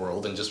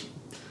world and just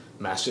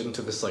mashed it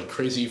into this like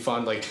crazy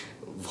fun, like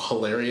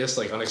hilarious,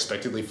 like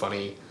unexpectedly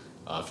funny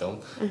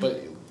film.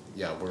 But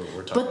yeah,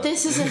 we're talking. But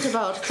this isn't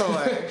about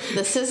Thor.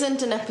 This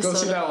isn't an episode. Go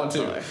see that one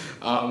too.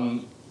 Thor.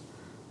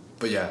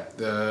 But yeah,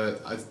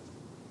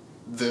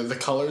 the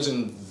colors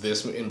in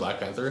Black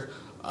Panther,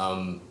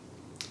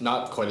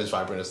 not quite as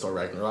vibrant as Thor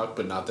Ragnarok,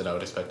 but not that I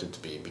would expect it to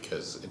be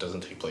because it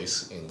doesn't take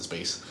place in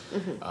space.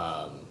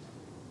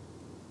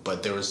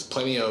 But there was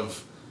plenty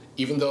of,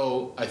 even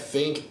though I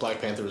think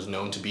Black Panther is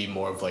known to be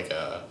more of like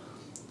a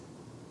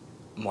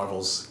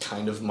Marvel's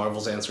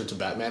answer to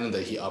Batman, and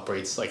that he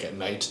operates like at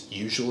night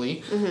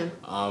usually.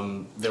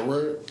 There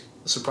were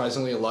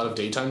surprisingly a lot of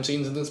daytime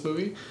scenes in this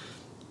movie.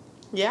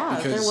 Yeah,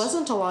 there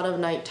wasn't a lot of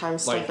nighttime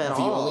stuff at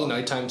all. The only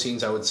nighttime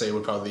scenes I would say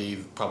would probably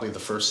the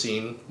first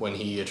scene when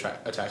he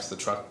attacks the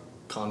truck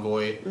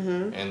convoy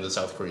and the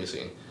South Korea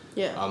scene.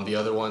 Yeah. The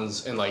other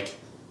ones, and like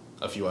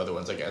a few other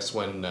ones, I guess,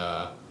 when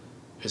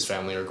his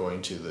family are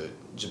going to the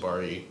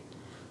Jabari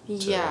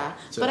to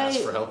ask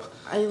for help.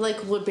 I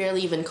like would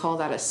barely even call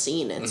that a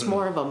scene. It's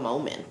more of a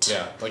moment.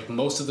 Yeah, like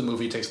most of the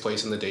movie takes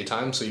place in the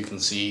daytime, so you can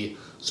see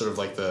sort of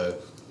like the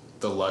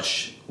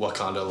lush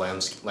Wakanda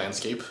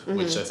landscape,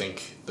 which I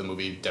think the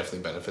movie definitely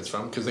benefits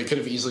from, because they could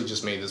have easily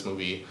just made this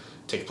movie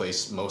take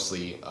place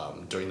mostly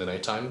during the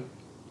nighttime,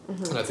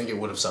 and I think it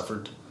would have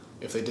suffered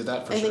if they did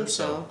that for sure. I think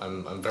so.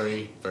 I'm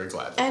very, very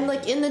glad. And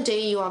like in the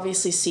day, you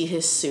obviously see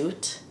his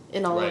suit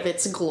in all of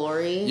its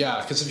glory.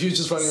 Yeah, because if he was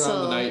just running around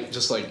in the night,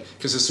 just like,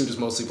 because his suit is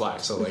mostly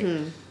black, so like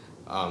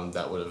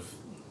that would have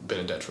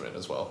been a detriment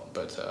as well.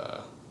 But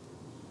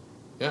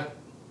yeah.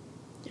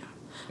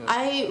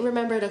 I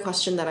remembered a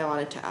question that I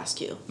wanted to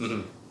ask you.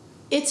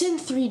 It's in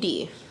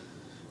 3D.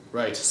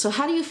 Right. So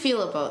how do you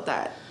feel about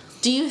that?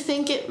 Do you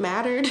think it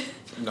mattered?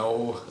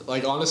 No.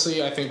 Like,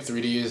 honestly, I think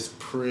 3D is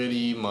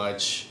pretty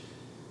much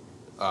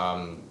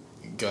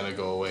gonna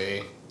go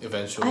away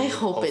eventually. I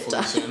hope it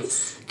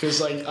does. Because,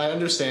 like, I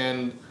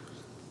understand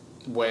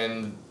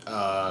when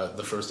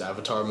the first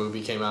Avatar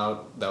movie came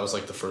out, that was,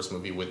 like, the first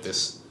movie with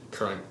this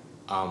current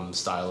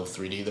style of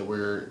 3D that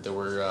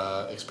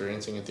we're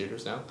experiencing in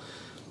theaters now.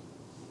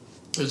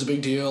 It was a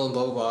big deal and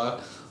blah blah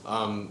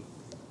blah,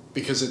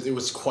 because it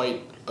was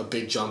quite a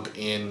big jump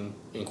in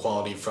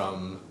quality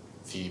from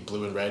the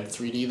blue and red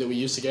 3D that we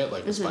used to get,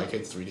 like the Spy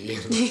Kids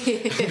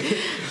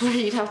 3D. Where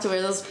you'd have to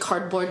wear those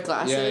cardboard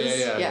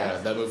glasses. Yeah.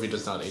 That movie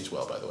does not age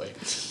well, by the way.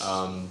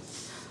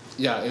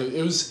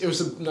 It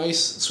was a nice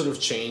sort of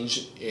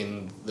change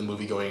in the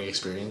movie going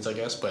experience, I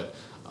guess, but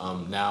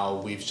now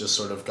we've just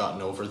sort of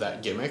gotten over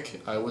that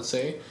gimmick, I would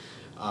say,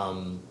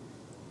 and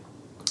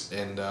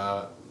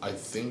I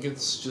think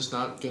it's just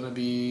not gonna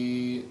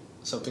be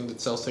something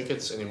that sells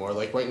tickets anymore.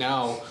 Like right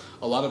now,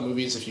 a lot of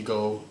movies, if you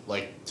go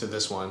like to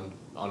this one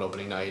on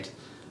opening night,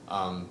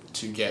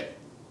 to get,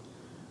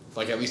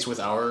 like at least with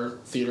our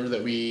theater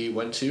that we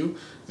went to,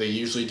 they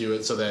usually do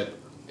it so that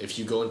if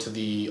you go into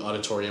the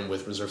auditorium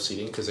with reserved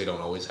seating, because they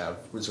don't always have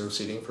reserved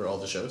seating for all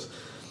the shows,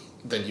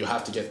 then you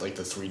have to get like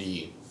the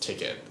 3D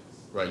ticket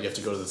Right, you have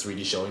to go to the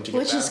 3D showing to get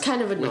Which that. is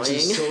kind of annoying. Which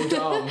is so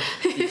dumb.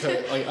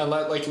 Because,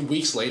 like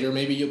weeks later,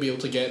 maybe you'll be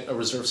able to get a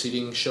reserved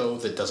seating show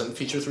that doesn't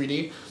feature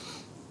 3D.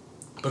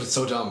 But it's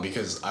so dumb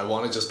because I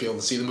want to just be able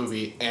to see the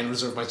movie and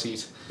reserve my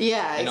seat.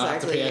 Yeah, and exactly. not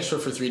have to pay extra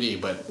for 3D,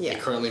 but Yeah. it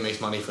currently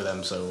makes money for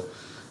them, so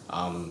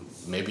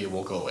maybe it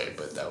won't go away,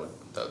 but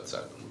that's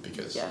that.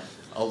 Because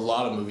a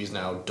lot of movies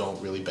now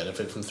don't really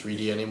benefit from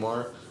 3D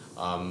anymore,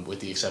 with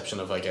the exception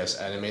of, I guess,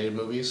 animated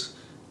movies.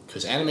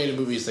 Because animated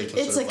movies, they can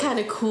it's sort of kind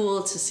of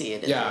cool to see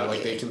it in 3D.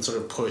 like they can sort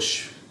of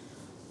push...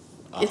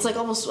 it's like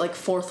almost like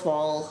fourth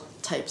wall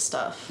type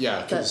stuff.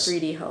 Yeah, that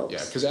 3D helps.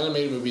 Yeah, because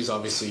animated movies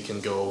obviously can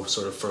go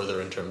sort of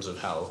further in terms of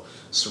how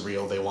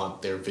surreal they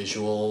want their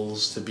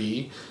visuals to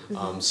be.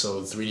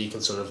 So 3D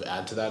can sort of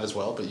add to that as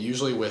well. But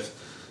usually with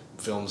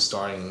films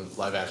starring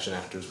live action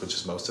actors, which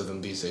is most of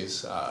them these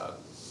days,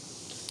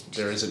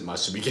 there isn't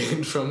much to be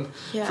gained from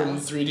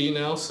 3D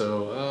now.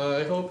 So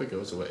I hope it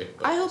goes away.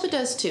 I hope it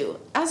does too.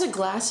 As a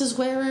glasses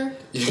wearer,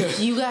 if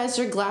you guys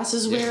are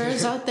glasses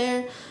wearers out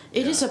there,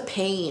 it is a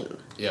pain.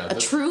 Yeah, a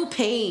true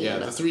pain. Yeah,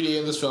 the 3D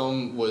in this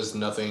film was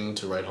nothing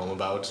to write home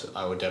about.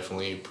 I would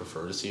definitely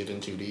prefer to see it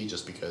in 2D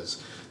just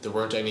because there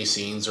weren't any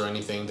scenes or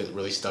anything that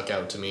really stuck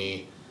out to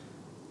me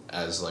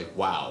as like,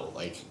 wow,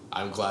 like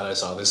I'm glad I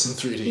saw this in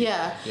 3D.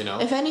 Yeah. You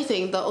know? If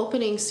anything, the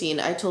opening scene,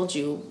 I told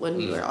you when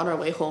we were on our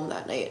way home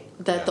that night,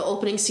 that the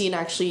opening scene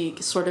actually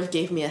sort of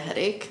gave me a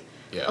headache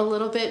a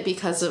little bit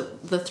because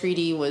of the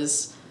 3D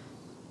was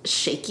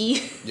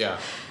shaky. Yeah,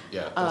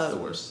 that's the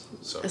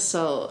worst.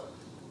 So,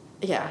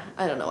 yeah,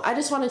 I don't know. I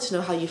just wanted to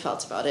know how you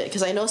felt about it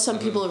because I know some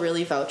people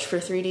really vouch for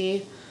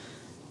 3D.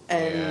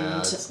 And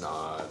it's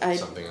not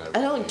something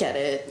I don't get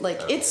it.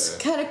 Like, it's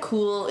kind of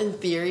cool in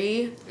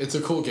theory. It's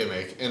a cool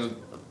gimmick, and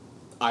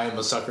I am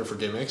a sucker for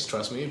gimmicks,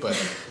 trust me, but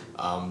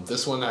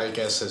this one, I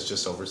guess, has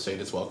just overstayed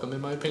its welcome,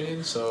 in my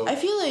opinion, so... I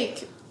feel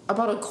like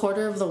about a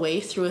quarter of the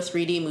way through a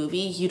 3D movie,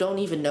 you don't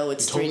even know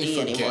it's 3D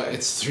anymore.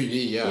 It's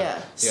 3D,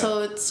 yeah.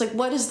 So it's like,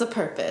 what is the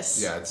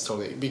purpose? Yeah, it's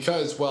totally...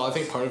 Because, well, I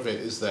think part of it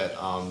is that...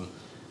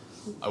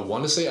 I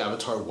want to say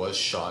Avatar was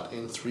shot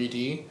in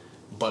 3D,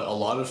 but a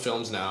lot of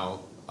films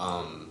now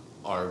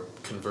are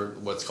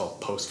what's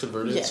called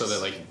post-converted, so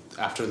that like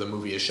after the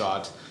movie is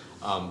shot,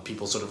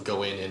 people sort of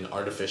go in and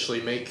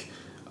artificially make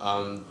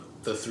the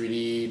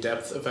 3D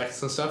depth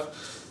effects and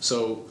stuff.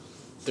 So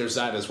there's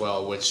that as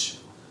well, which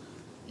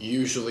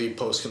usually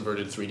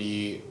post-converted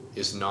 3D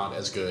is not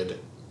as good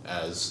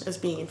as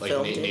being like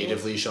filmed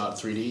natively shot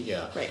 3D.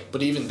 Yeah, right.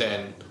 But even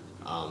then,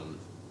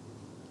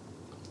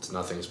 it's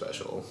nothing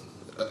special.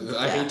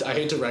 I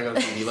hate to rag on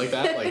 3D like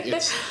that. Like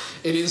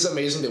it is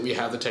amazing that we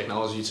have the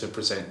technology to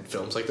present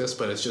films like this,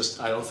 but it's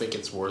just I don't think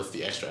it's worth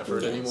the extra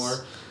effort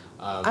anymore.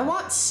 I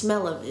want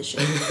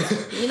smell-o-vision.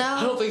 You know?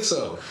 I don't think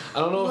so. I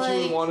don't know if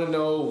you would want to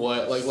know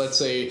what, like, let's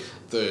say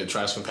the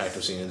trash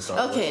compactor scene in Star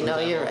Wars. Okay, no,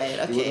 you're right.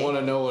 Okay, you would want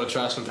to know what a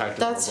trash compactor.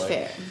 That's like.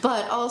 fair,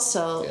 but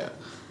also,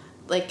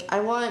 like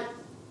I want.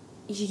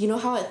 You know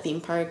how at theme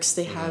parks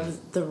they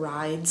have the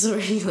rides where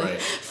you like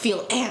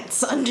feel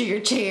ants under your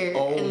chair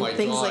and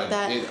things like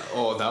that.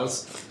 That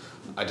was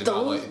I did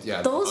not like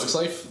the Bugs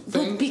Life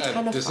thing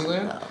at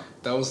Disneyland.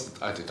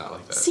 I did not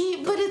like that.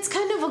 See, but it's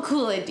kind of a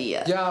cool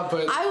idea. Yeah,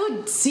 but I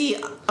would see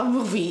a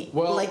movie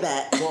like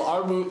that.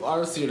 Well,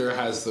 our theater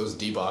has those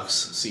D-box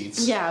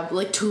seats. Yeah,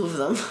 like 2 of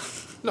them.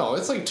 No,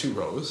 it's like 2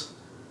 rows.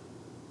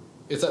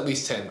 It's at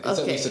least 10. It's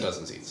at least a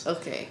dozen seats.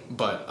 Okay.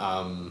 But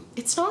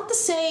it's not the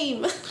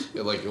same.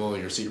 Like, well,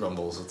 your seat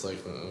rumbles. It's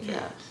like okay.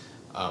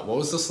 Yeah. What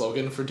was the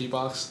slogan for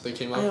D-Box that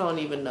came up? I don't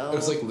even know. It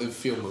was like live,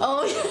 feel, move.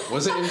 Oh, yeah.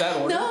 Was it in that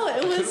order? No,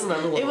 it was. I couldn't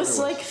remember what it was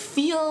like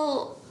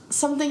feel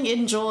something,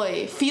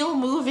 enjoy, feel,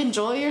 move,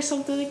 enjoy, or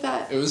something like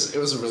that. It was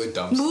a really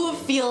dumb. Move,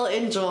 feel,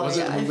 enjoy. Was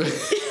it?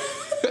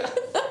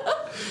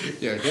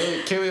 Yeah,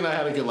 Kaylee and I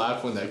had a good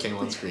laugh when that came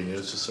on screen. It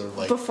was just sort of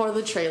like before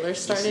the trailer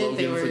started. The slogan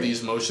they were for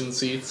these motion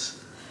seats.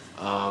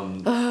 It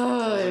was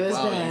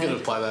bad. You could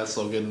apply that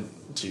slogan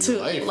to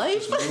your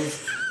life.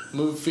 Just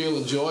move, feel,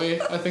 enjoy.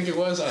 I think it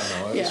was. I don't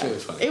know. It was really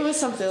funny. It was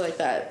something like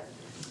that.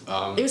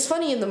 It was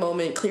funny in the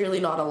moment. Clearly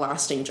not a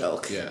lasting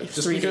joke. Yeah,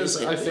 just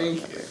because I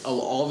think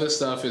all this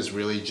stuff is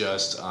really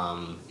just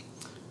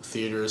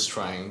theaters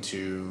trying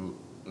to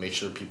make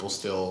sure people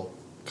still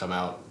come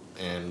out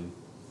and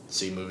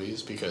see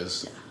movies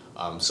because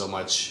so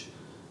much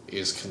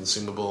is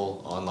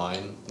consumable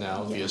online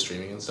now via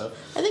streaming and stuff.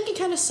 I think it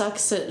kind of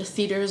sucks that the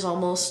theater is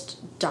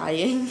almost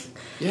dying.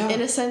 Yeah.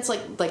 In a sense,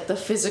 like the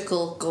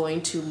physical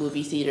going to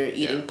movie theater,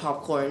 eating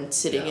popcorn,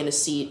 sitting in a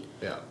seat.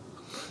 Yeah.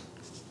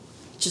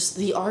 Just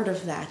the art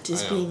of that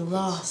is being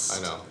lost.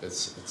 I know.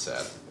 It's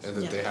sad. And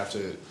that they have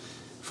to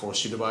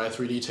force you to buy a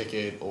 3D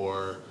ticket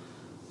or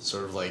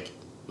sort of like,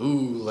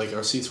 ooh, like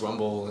our seats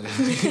rumble.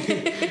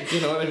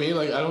 You know what I mean?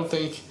 Like, I don't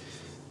think...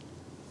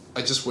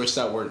 I just wish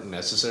that weren't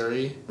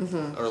necessary,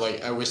 or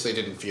like I wish they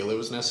didn't feel it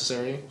was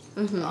necessary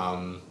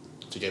to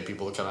get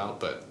people to come out.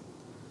 But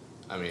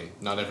I mean,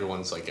 not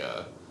everyone's like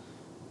a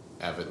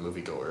avid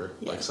moviegoer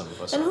like some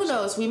of us. And are, who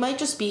knows? We might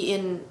just be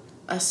in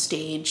a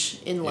stage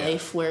in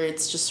life where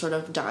it's just sort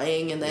of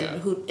dying, and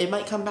then it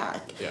might come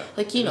back. Yeah.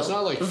 Like, you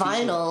know, like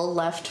vinyl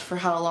left for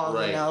how long,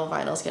 and now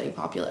vinyl's getting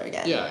popular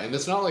again. Yeah, and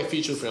it's not like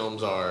feature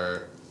films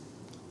are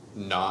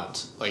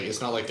not, like, it's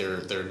not like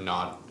they're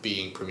not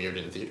being premiered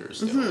in theaters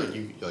still.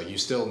 Like you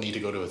still need to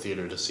go to a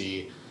theater to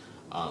see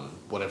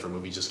whatever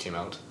movie just came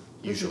out,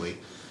 usually.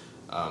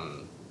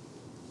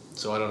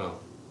 So I don't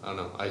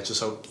know. I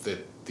just hope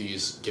that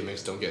these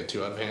gimmicks don't get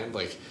too out of hand.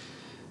 Like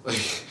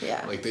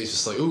they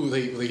just like, ooh,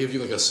 they give you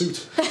like a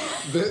suit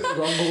that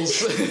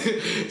rumbles,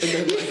 and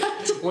then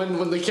like,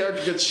 when the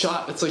character gets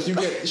shot, it's like you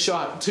get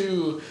shot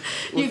too.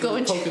 You go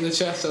into poke in the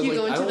chest. You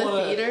go into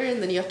the theater,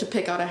 and then you have to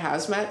pick out a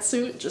hazmat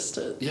suit just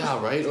to. Yeah,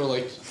 right. Or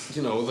like,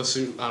 you know, the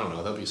suit. I don't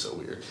know. That'd be so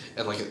weird.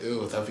 And like,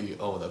 that'd be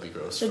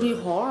gross. That'd be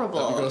horrible.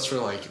 That'd be gross for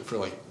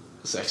like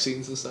sex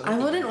scenes and stuff. I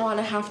wouldn't want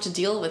to have to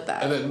deal with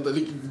that. And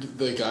then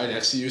the guy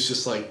next to you is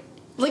just like.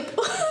 Would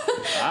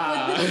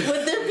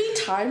there be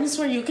times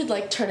where you could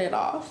like turn it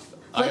off?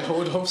 Like, I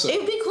would hope so.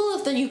 It'd be cool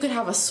if then you could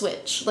have a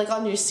switch like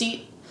on your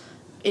seat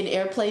in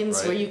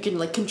airplanes where you can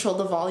like control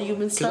the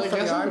volume and stuff from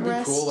your armrest. It would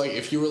be cool, like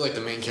if you were like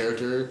the main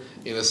character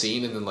in a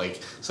scene, and then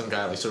like some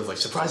guy like sort of like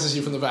surprises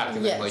you from the back,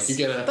 and then like you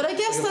get but I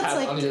guess like, that's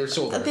pat on your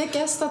shoulder. I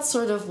guess that's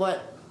sort of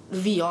what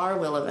VR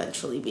will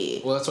eventually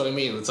be. Well, that's what I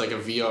mean. It's like a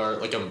VR,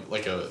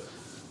 like a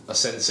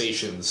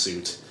sensation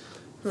suit.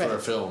 For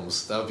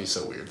films, that would be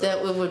so weird.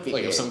 That would be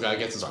like weird. If some guy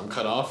gets his arm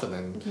cut off and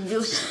then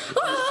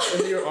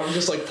and your arm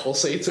just like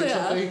pulsates or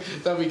something,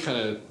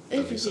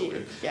 that'd be so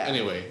weird. Yeah.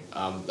 Anyway,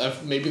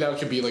 maybe that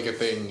could be like a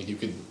thing you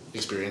could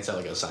experience at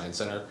like a science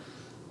center.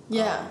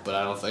 Yeah. But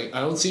I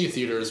don't see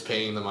theaters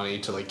paying the money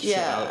to like ship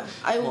out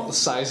all the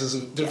sizes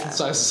of different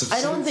sizes of.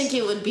 I don't think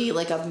it would be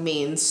like a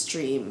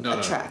mainstream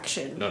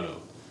attraction. No.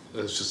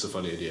 It's just a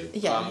funny idea.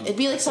 Yeah, it'd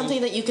be like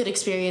something that you could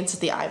experience at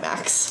the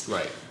IMAX.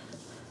 Right.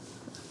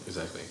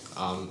 Exactly.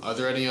 Are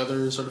there any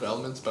other sort of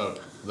elements about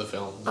the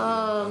film?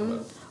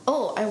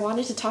 I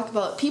wanted to talk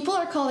about. People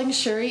are calling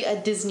Shuri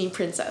a Disney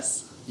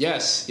princess.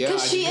 Yes, yeah.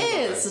 Because she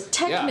is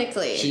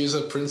technically. Yeah. She's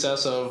a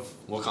princess of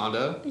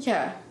Wakanda.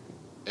 Yeah.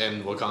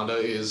 And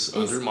Wakanda is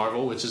under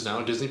Marvel, which is now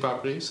a Disney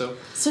property. So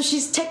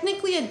she's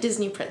technically a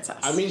Disney princess.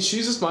 I mean,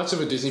 she's as much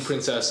of a Disney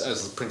princess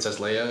as Princess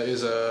Leia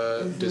is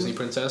a Disney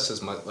princess.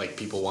 As much like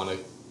people want to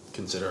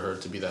consider her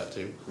to be that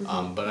too.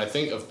 But I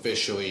think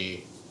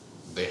officially,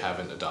 they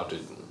haven't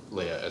adopted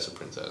Leia as a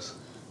princess.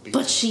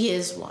 But she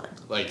is one.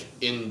 Like,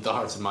 in the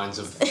hearts and minds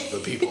of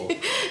the people.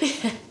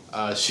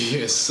 She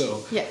is,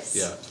 so... Yes.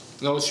 Yeah.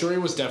 No, Shuri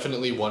was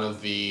definitely one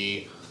of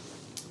the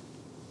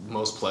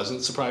most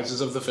pleasant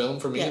surprises of the film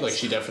for me. Yes. Like,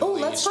 she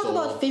definitely let's talk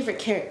about favorite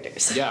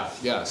characters.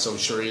 Yeah. So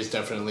Shuri is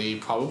definitely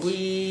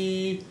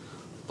probably...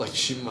 Like,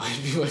 she might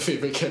be my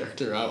favorite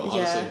character,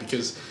 honestly.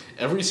 Because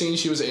every scene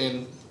she was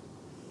in,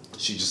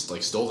 she just,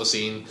 like, stole the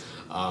scene.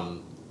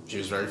 She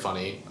was very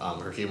funny.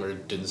 Her humor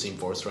didn't seem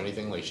forced or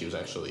anything. Like, she was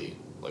actually,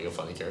 like, a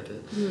funny character.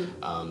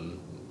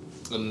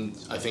 And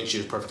I think she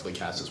was perfectly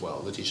cast as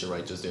well. Letitia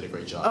Wright just did a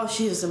great job. Oh,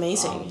 she was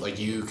amazing. Like,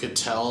 you could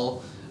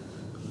tell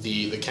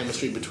the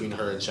chemistry between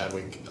her and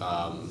Chadwick.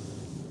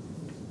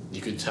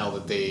 You could tell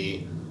that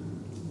they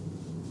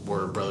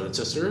were brother and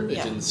sister. It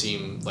didn't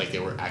seem like they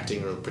were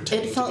acting or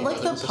pretending. It felt to be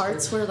like the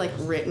parts were like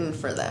written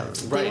for them.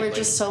 Right, they were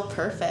just so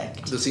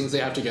perfect. The scenes they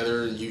have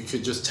together, you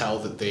could just tell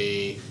that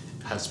they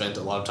have spent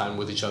a lot of time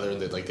with each other,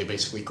 and that like they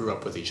basically grew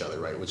up with each other,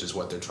 right? Which is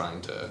what they're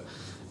trying to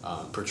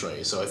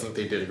portray. So I think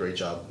they did a great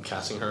job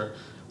casting her.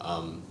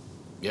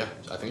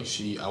 I think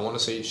I want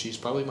to say she's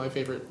probably my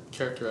favorite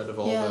character out of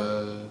all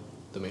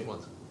the main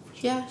ones.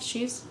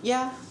 Sure.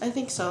 Yeah, I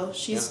think so.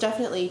 She's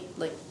definitely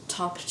like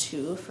top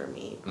 2 for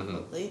me,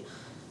 probably,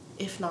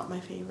 if not my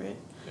favorite.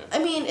 Yeah. I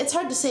mean, it's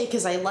hard to say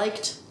because I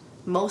liked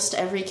most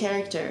every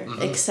character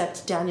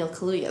except Daniel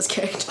Kaluuya's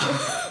character.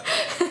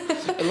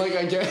 And like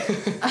I get,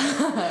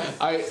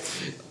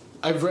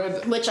 I've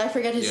read, which I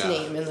forget his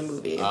name in the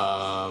movie.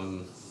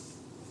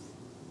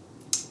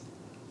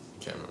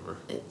 Can't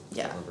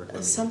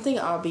remember. Something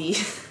Abi.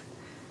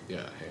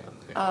 Yeah,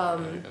 hang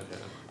on.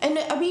 And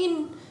I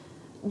mean.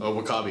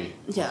 Wakabi.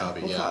 Yeah,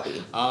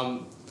 Wakabi.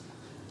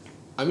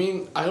 I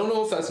mean, I don't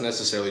know if that's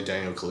necessarily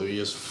Daniel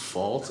Kaluuya's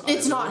fault.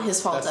 It's not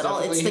his fault at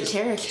all. It's the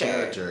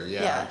character.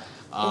 Yeah.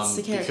 It's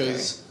the character.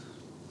 Because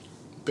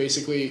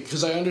basically,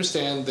 because I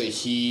understand that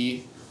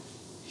he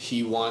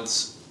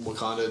wants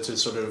Wakanda to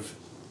sort of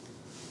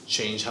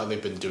change how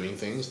they've been doing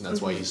things, and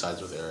that's why he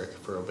sides with Eric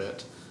for a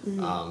bit.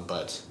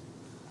 But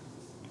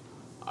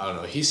I don't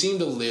know. He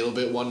seemed a little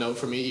bit one note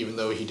for me, even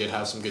though he did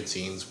have some good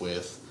scenes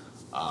with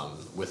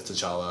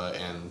T'Challa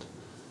and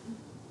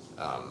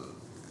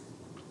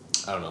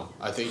I don't know.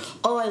 I think.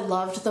 Oh, I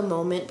loved the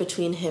moment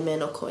between him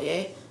and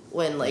Okoye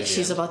when like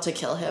she's about to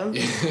kill him,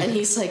 and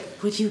he's like,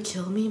 "Would you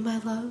kill me, my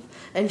love?"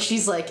 And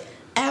she's like,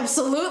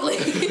 "Absolutely,"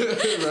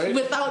 right?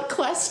 Without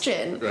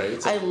question.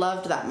 Right. I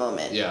loved that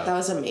moment. Yeah, that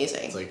was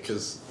amazing. It's like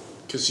because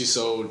she's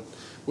so,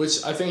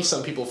 which I think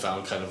some people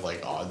found kind of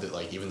like odd that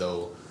like even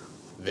though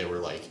they were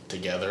like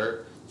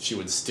together, she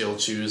would still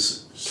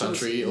choose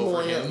country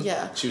over him.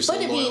 Yeah. She was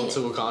still loyal to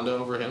Wakanda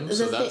over him.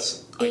 So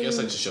that's I guess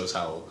that just shows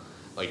how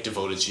like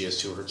devoted she is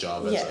to her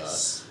job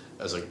as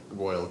a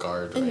royal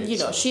guard. And right? you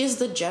know, she is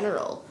the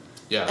general.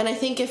 Yeah. And I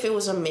think if it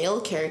was a male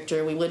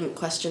character, we wouldn't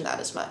question that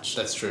as much.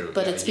 That's true.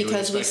 But it's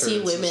because we see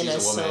women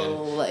as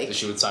so like that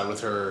she would side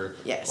with her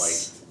like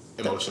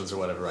emotions or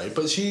whatever, right?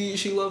 But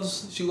she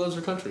loves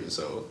her country,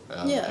 so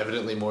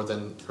evidently more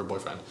than her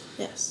boyfriend.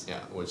 Yes. Yeah,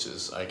 which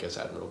is I guess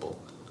admirable.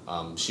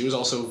 She was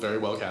also very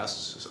well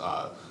cast.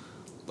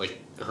 Like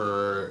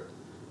her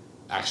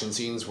action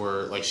scenes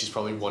were like she's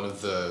probably one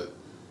of the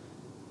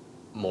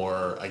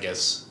more I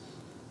guess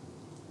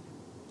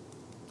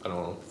I don't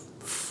know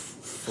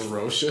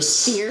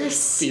ferocious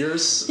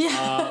fierce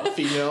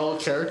female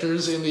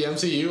characters in the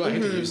MCU. I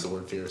hate to use the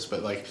word fierce,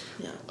 but like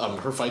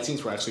her fight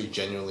scenes were actually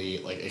genuinely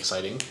like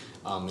exciting,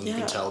 and you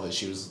can tell that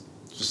she was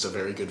just a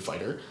very good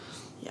fighter.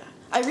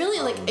 I really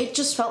it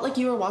just felt like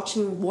you were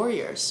watching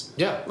warriors.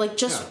 Yeah. Like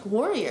just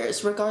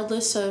warriors,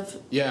 regardless of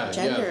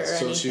gender or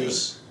so anything. she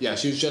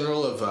was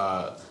general of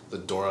the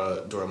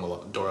Dora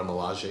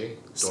Milaje.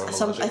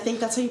 I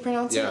think that's how you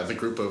pronounce it. Yeah, the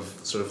group of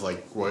sort of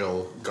like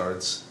royal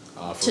guards.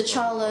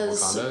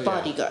 T'Challa's Wakanda.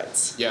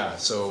 bodyguards. Yeah,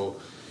 so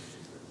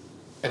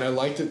and I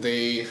like that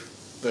the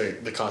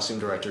costume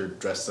director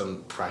dressed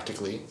them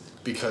practically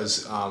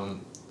because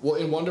well,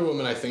 in Wonder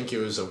Woman, I think it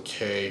was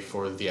okay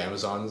for the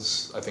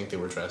Amazons. I think they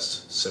were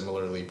dressed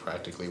similarly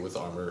practically with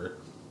armor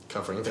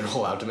covering their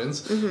whole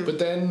abdomens. Mm-hmm. But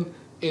then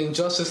in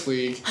Justice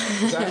League,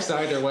 Zack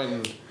Snyder went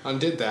and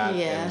undid that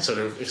and sort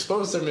of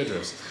exposed their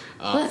midriffs.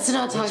 Let's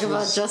not talk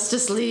about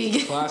Justice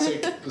League.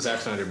 Classic Zack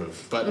Snyder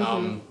move. But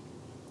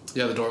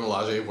the Dora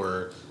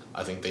Milaje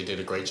I think they did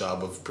a great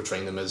job of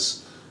portraying them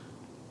as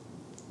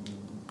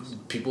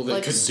people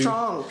that could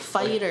strong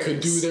fighters,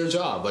 could do their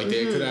job. Like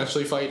they could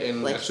actually fight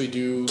and actually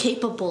do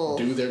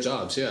their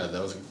jobs. Yeah,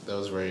 that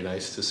was very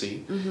nice to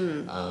see.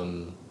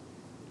 Mm-hmm.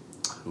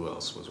 Who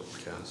else was on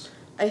the cast?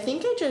 I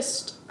think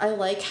I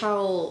like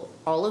how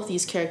all of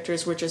these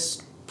characters were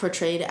just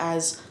portrayed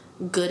as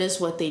good as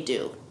what they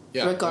do,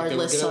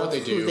 regardless of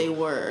who they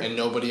were, and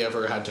nobody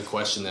ever had to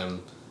question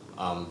them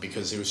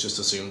because it was just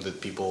assumed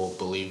that people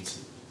believed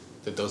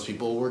that those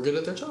people were good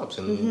at their jobs,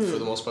 and for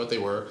the most part they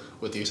were,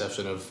 with the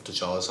exception of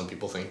T'Challa. Some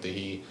people think that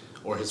he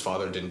or his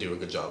father didn't do a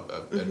good job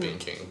at being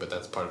king, but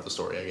that's part of the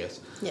story, I guess.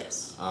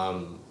 Yes.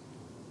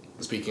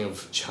 Speaking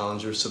of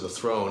challengers to the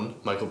throne,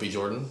 Michael B.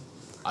 Jordan,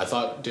 I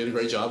thought did a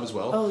great job as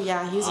well. Oh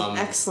yeah, he's an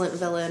excellent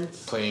villain.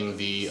 Playing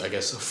the, I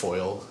guess,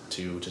 foil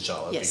to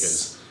T'Challa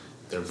because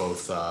they're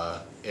both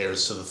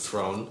heirs to the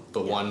throne,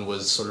 but one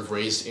was sort of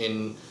raised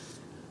in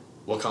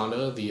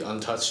Wakanda, the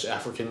untouched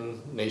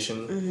African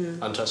nation,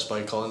 untouched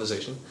by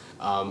colonization,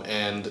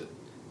 and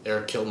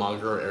Eric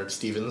Killmonger or Eric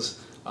Stevens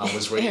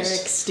was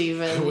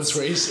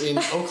raised in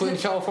Oakland,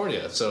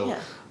 California. So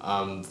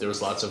there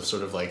was lots of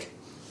sort of like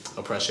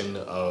oppression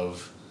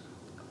of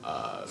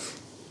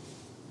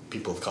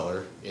people of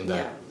color in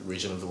that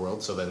region of the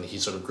world. So then he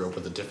sort of grew up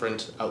with a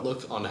different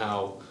outlook on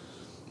how,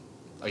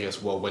 I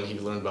guess, when he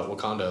learned about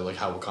Wakanda, like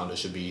how Wakanda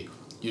should be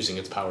using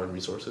its power and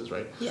resources,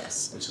 right?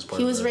 Yes. Which is part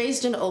he was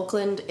raised in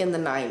Oakland in the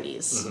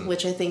 90s,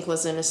 which I think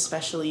was an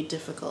especially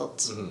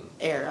difficult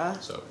era.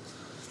 So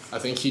I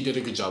think he did a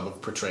good job of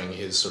portraying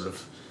his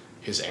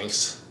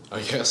angst,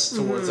 I guess,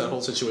 towards that whole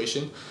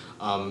situation.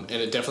 And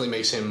it definitely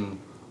makes him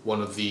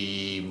one of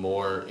the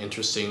more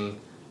interesting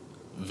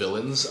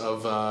villains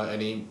of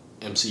any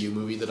MCU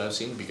movie that I've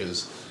seen,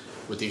 because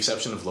with the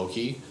exception of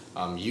Loki,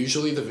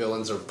 usually the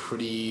villains are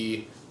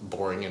pretty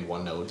boring in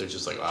one note. They're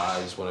just like, I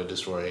just want to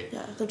destroy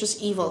they're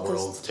just evil, the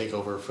world, take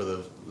over for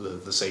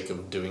the sake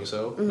of doing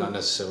so, not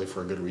necessarily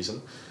for a good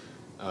reason.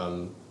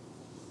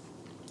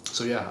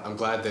 So yeah, I'm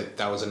glad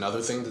that was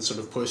another thing that sort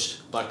of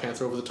pushed Black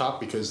Panther over the top,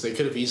 because they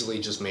could have easily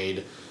just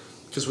made,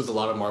 because with a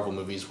lot of Marvel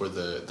movies where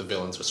the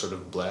villains are sort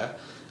of bleh,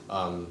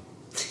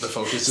 the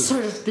focus is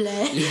sort of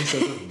bleh. Yeah,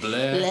 sort of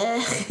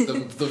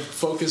bleh. The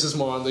focus is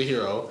more on the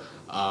hero.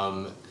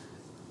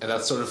 And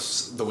that's sort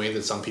of the way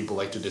that some people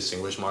like to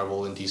distinguish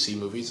Marvel and DC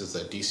movies, is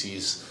that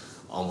DC's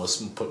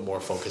almost put more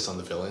focus on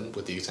the villain,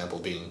 with the example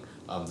being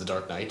The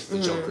Dark Knight.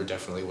 The Joker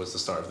definitely was the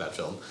star of that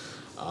film.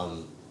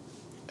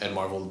 And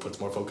Marvel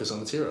puts more focus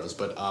on its heroes.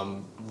 But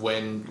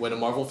when a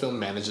Marvel film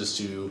manages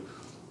to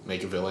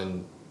make a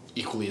villain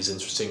equally as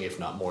interesting, if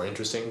not more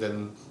interesting,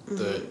 than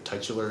the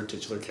titular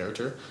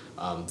character,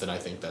 then I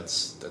think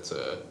that's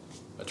a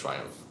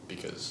triumph,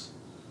 because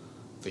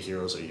the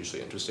heroes are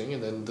usually interesting,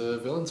 and then the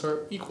villains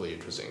are equally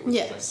interesting.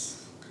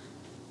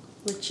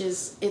 Which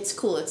is it's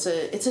cool. It's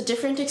a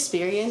different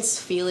experience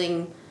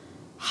feeling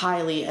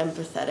highly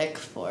empathetic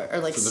for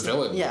the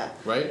villain. Yeah.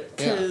 Right?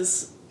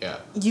 Because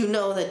you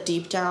know that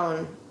deep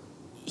down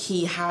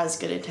he has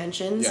good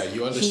intentions. Yeah,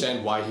 you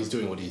understand why he's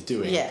doing what he's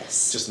doing.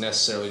 Yes. Just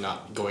necessarily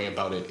not going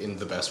about it in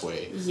the best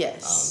way.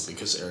 Yes.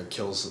 Because Eric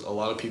kills a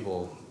lot of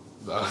people.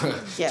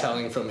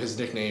 Telling from his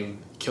nickname,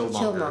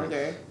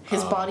 Killmonger.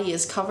 His body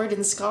is covered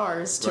in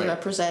scars to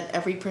represent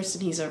every person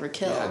he's ever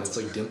killed. Yeah, and it's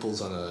like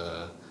dimples on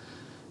a...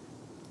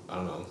 I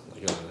don't know.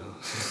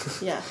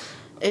 Yeah.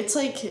 It's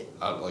like...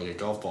 like a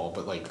golf ball,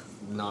 but, like,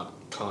 not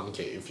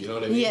concave, you know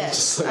what I mean?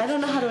 Yes, like, I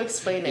don't know how to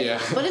explain it.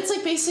 Yeah. But it's,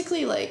 like,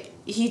 basically, like,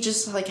 he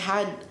just, like,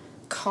 had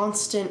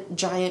constant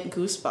giant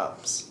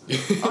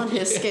goosebumps on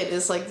his skin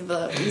is, like,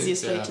 the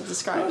easiest way to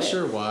describe it. I'm not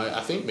sure why.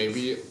 I think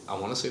maybe... I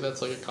want to say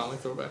that's, like, a comic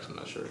throwback. I'm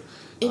not sure.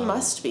 It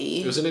must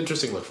be. It was an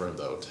interesting look for him,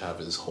 though, to have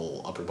his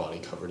whole upper body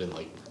covered in,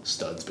 like,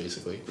 studs,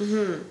 basically.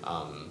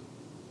 Mm-hmm.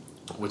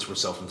 Which were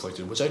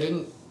self-inflicted, which I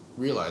didn't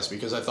realize,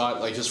 because I thought,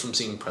 like, just from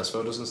seeing press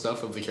photos and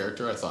stuff of the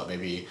character, I thought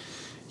maybe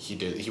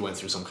he went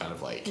through some kind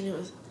of, like,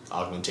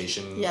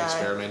 augmentation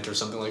experiment or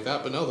something like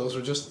that. But no, those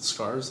were just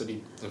scars that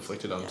he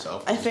inflicted on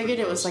himself. I figured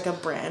it was, like, a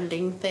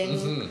branding thing.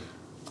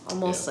 Mm-hmm.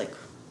 Almost, like,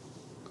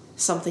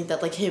 something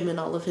that, like, him and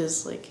all of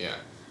his, like...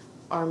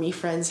 army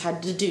friends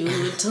had to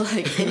do to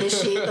like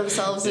initiate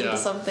themselves into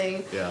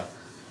something. Yeah.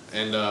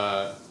 And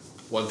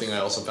one thing I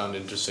also found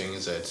interesting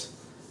is that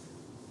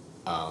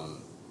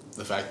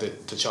the fact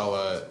that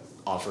T'Challa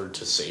offered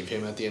to save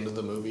him at the end of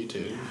the movie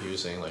too. Yeah. He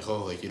was saying like,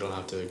 oh, like you don't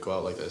have to go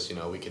out like this, you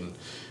know, we can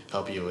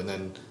help you. And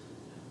then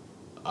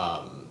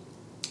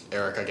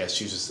Eric, I guess,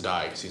 chooses to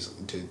die because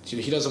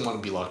he doesn't want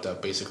to be locked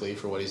up basically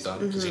for what he's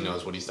done, because he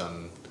knows what he's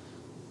done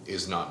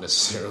is not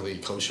necessarily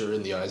kosher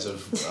in the eyes of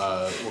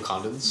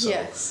Wakandans. So,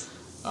 yes.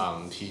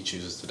 He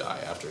chooses to die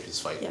after his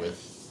fight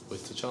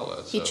with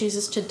T'Challa. So. He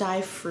chooses to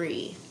die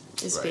free,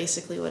 is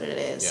basically what it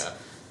is.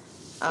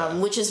 Yeah.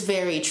 Which is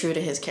very true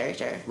to his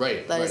character.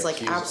 Right. That is, like,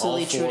 he's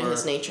absolutely true to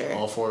his nature.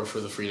 All for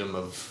the freedom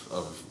of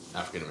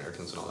African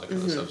Americans and all that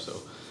kind of stuff.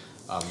 So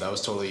that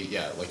was totally,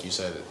 like you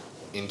said,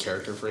 in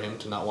character for him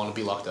to not want to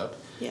be locked up.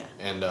 Yeah.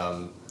 And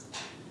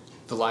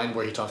the line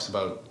where he talks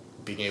about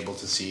being able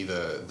to see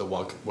the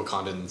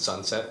Wakandan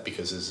sunset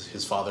because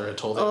his father had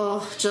told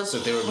him just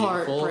that they were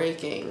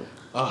heartbreaking.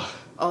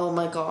 Oh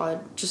my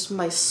god, just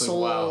my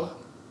soul. Like, wow.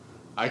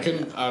 I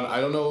couldn't.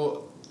 I don't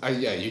know.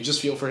 You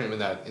just feel for him in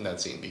that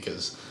scene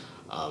because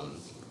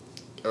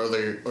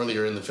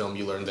earlier in the film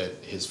you learned that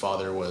his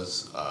father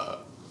was a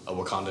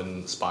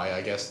Wakandan spy,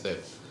 I guess, that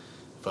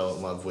fell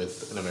in love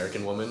with an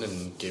American woman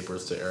and gave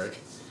birth to Eric.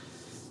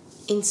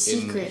 In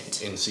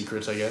secret. In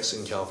secret, I guess,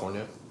 in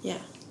California. Yeah.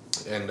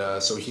 And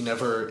so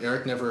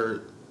Eric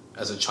never,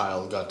 as a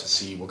child, got to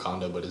see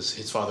Wakanda, but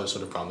his father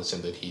sort of promised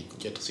him that he'd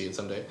get to see it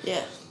someday.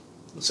 Yeah.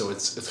 So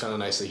it's kind of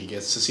nice that he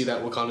gets to see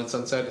that Wakandan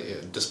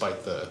sunset,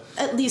 despite the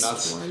at least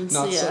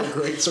not so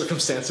great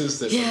circumstances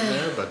that were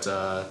there. But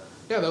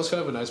that was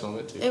kind of a nice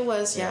moment too. It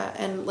was,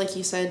 and like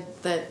you said,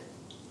 that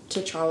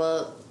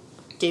T'Challa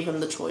gave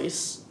him the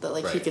choice that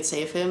he could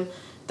save him.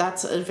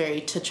 That's a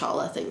very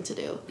T'Challa thing to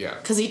do. Yeah.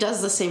 Because he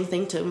does the same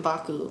thing to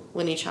M'Baku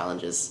when he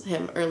challenges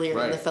him earlier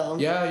in the film.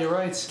 Yeah, you're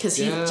right. Because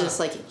he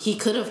just, he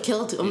could have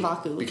killed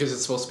M'Baku. Because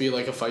it's supposed to be,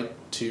 like, a fight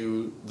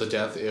to the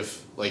death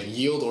if, like,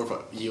 yield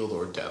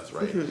or death,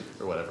 right?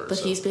 Mm-hmm. Or whatever. But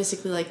he's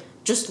basically like,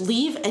 just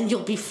leave and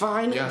you'll be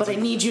fine, but I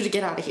need you to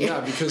get out of here. Yeah,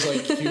 because,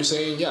 like, he was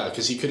saying,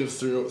 because he could have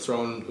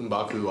thrown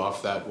M'Baku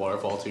off that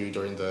waterfall, too,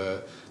 during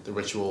the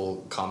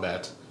ritual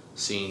combat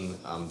scene,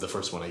 the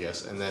first one, I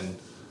guess, and then...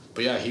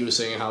 But he was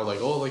saying how,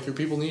 like, your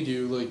people need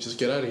you, like, just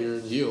get out of here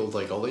and yield,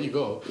 like, I'll let you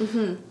go.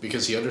 Mm-hmm.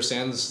 Because he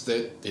understands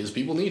that his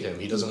people need him.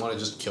 He doesn't want to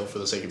just kill for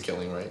the sake of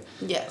killing, right?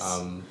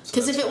 Yes.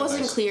 Because if it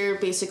wasn't clear,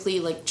 basically,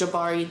 like,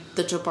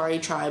 the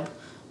Jabari tribe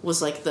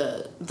was, like,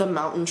 the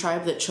mountain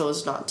tribe that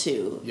chose not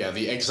to... Yeah,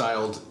 the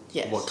exiled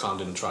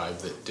Wakandan tribe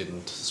that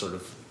didn't sort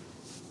of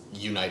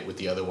unite with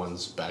the other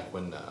ones back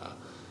when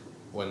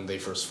they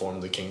first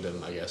formed the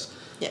kingdom, I guess.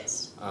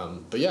 Yes.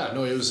 But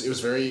it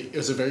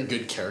was a very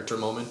good character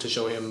moment to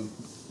show him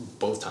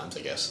both times, I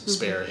guess. Mm-hmm.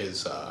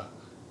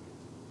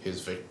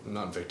 Spare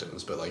not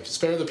victims, but like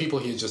spare the people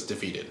he just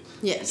defeated.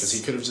 Yes. Because he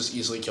could have just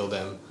easily killed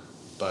them,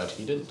 but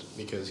he didn't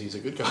because he's a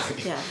good guy.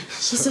 Yeah.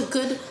 He's a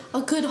good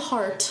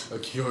heart.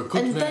 You're a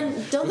good man.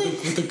 Then don't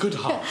with a good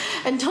heart.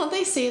 Yeah. And don't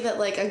they say that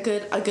like a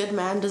good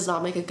man does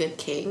not make a good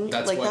king?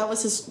 That's what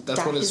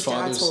his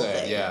father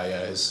said.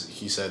 Yeah.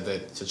 He said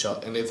that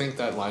T'Challa, and I think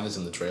that line is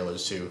in the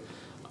trailers too.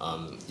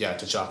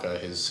 T'Chaka,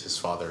 his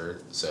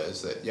father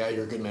says that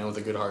you're a good man with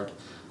a good heart,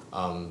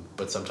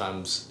 but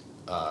sometimes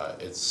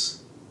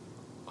it's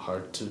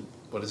hard to,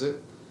 what is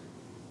it?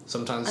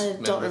 Sometimes I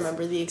don't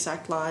remember the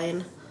exact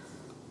line.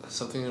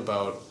 Something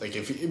about like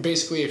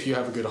if you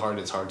have a good heart,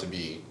 it's hard to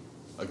be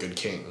a good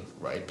king,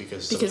 right?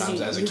 Because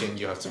sometimes as a king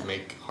you have to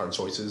make hard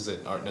choices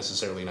that aren't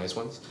necessarily nice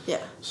ones.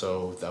 Yeah.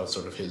 So that was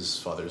sort of his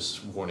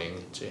father's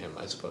warning to him,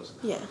 I suppose.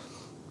 Yeah.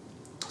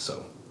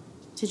 So.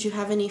 Did you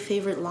have any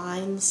favorite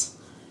lines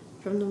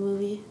from the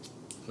movie?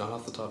 Not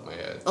off the top of my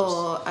head.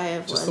 I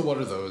have just one. The what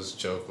are those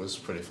joke was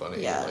pretty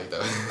funny. Yeah. I like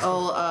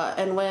that.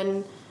 And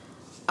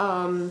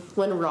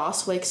when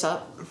Ross wakes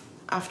up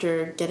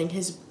after getting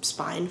his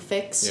spine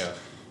fixed. Yeah.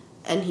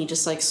 And he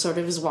just like sort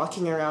of is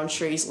walking around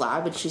Shuri's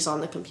lab and she's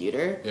on the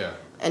computer. Yeah.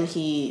 And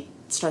he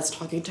starts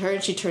talking to her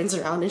and she turns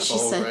around and she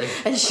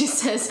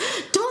says,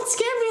 "Don't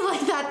scare me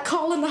like that,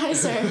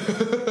 colonizer."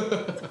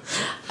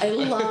 I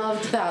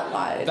loved that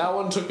line. That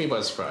one took me by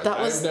surprise.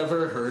 I've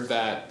never heard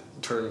that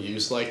term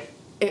used like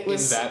It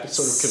was in that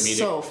sort of comedic,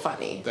 so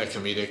funny. That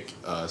comedic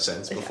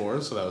sense before,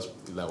 so that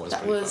was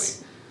pretty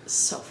funny.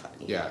 So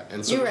funny. Yeah,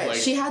 and so you're right. like,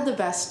 she had the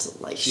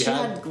best. Like she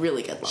had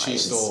really good lines. She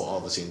stole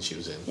all the scenes she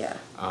was in. Yeah.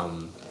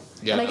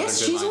 Yeah. And I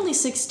guess she's only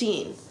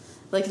 16,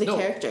 like the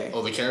character.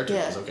 Oh, the character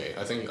is okay.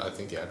 I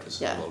think the actress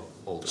is a little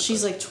older.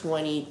 She's like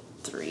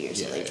 23 or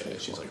something. Yeah,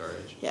 she's like our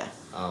age. Yeah.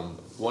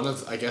 One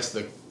of I guess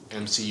the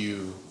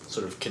MCU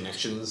sort of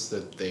connections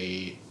that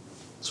they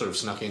sort of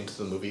snuck into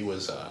the movie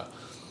was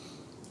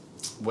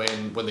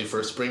when they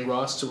first bring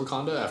Ross to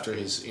Wakanda after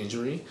his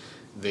injury,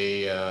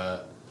 they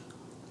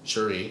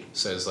Shuri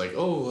says like,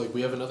 oh, like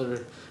we have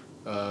another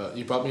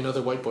you brought me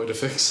another white boy to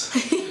fix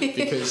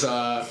because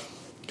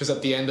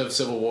at the end of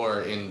Civil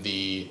War in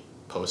the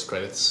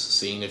post-credits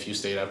scene, if you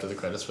stayed after the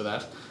credits for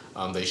that,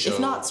 they show, if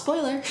not,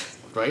 spoiler,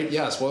 right?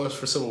 Yeah, spoilers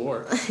for Civil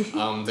War.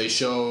 They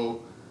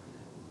show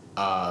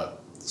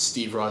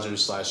Steve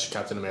Rogers /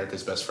 Captain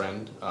America's best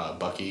friend,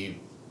 Bucky,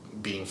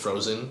 being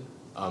frozen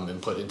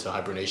and put into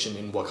hibernation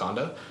in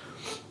Wakanda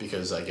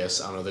because I guess,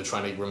 I don't know, they're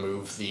trying to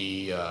remove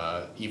the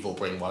evil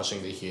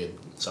brainwashing that he had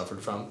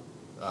suffered from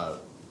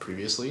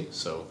previously.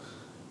 So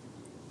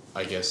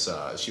I guess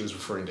she was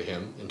referring to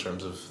him in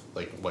terms of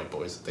like white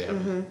boys that they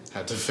haven't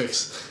had to fix.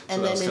 So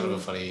and that was kind of a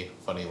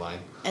funny line.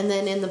 And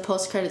then in the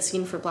post-credit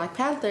scene for Black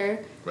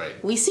Panther,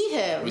 right, we see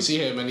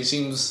him. And he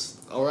seems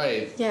all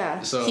right.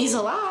 Yeah, so he's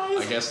alive.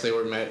 I guess they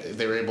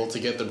were able to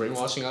get the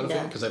brainwashing out of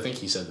him because I think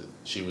he said that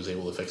she was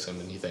able to fix him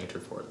and he thanked her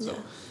for it. So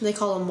they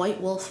call him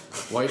White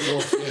Wolf. White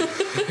Wolf.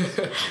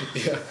 Yeah.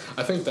 Yeah,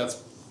 I think that's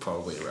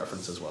probably a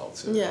reference as well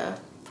too. Yeah,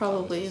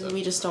 probably.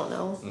 We just don't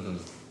know. Mm-hmm.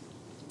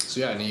 So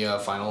yeah, any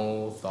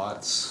final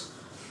thoughts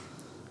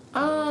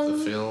of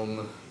the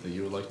film that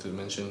you would like to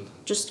mention?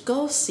 Just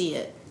go see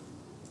it.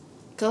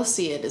 Go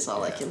see it is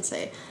all I can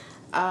say.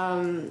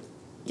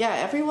 Yeah,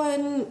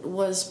 everyone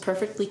was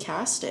perfectly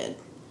casted.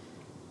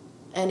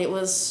 And it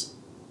was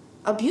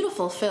a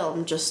beautiful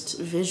film, just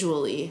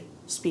visually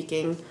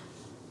speaking.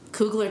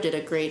 Coogler did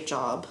a great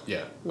job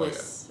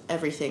with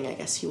everything I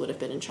guess he would have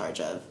been in charge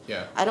of.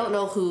 Yeah. I don't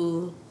know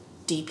who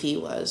DP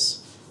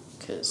was,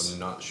 because I'm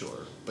not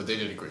sure. But they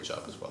did a great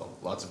job as well.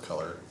 Lots of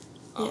color.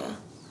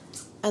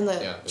 And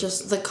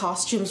the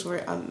costumes were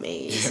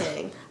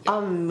amazing. Yeah.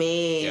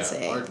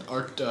 Amazing. Yeah.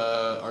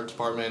 Art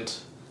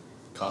department,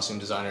 costume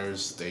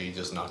designers, they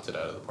just knocked it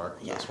out of the park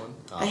with this one.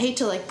 I hate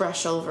to like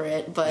brush over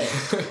it, but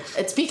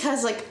it's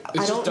because like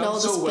I don't know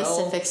the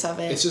specifics of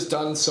it. It's just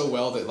done so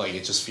well that like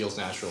it just feels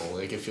natural.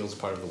 Like it feels a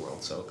part of the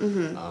world. So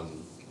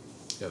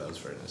yeah, that was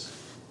very nice.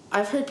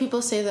 I've heard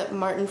people say that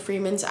Martin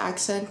Freeman's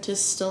accent is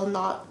still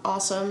not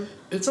awesome.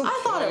 It's okay.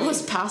 I thought it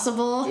was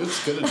passable.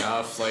 It's good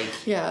enough. Like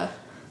Yeah.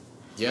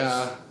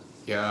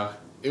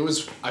 It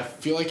was. I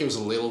feel like it was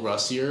a little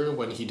rustier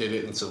when he did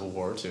it in Civil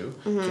War too,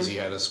 because he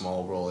had a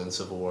small role in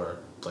Civil War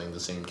playing the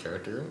same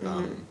character,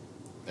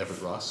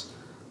 Everett Ross.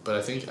 But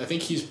I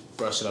think he's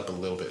brushed it up a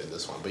little bit in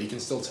this one, but you can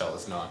still tell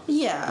it's not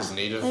his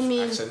native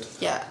accent.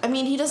 Yeah, I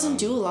mean he doesn't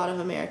do a lot of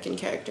American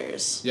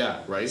characters.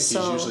 Yeah, right.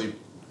 So, he's usually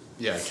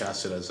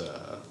casted as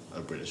a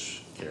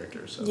British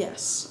character. So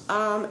yes,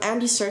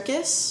 Andy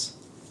Serkis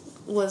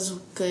was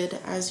good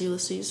as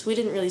Ulysses. We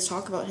didn't really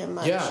talk about him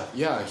much.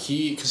 Yeah,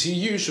 because he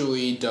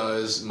usually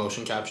does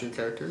motion capture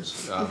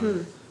characters.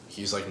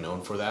 He's like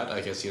known for that.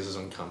 I guess he has his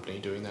own company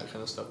doing that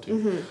kind of stuff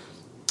too.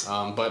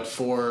 But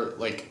for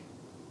like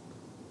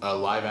a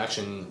live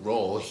action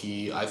role,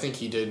 I think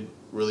he did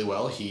really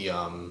well. He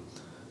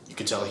you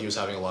could tell he was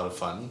having a lot of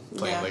fun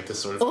playing like this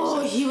sort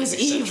of he was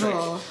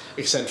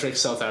eccentric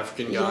South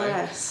African guy.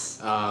 Yes.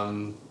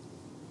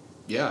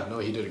 Yeah, no,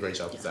 he did a great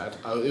job with that.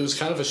 It was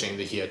kind of a shame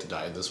that he had to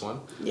die in this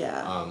one.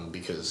 Yeah.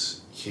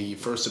 Because he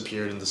first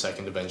appeared in the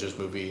second Avengers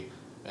movie,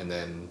 and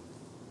then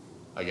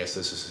I guess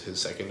this is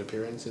his second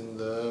appearance in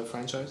the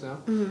franchise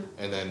now.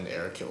 And then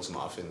Eric kills him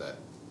off in that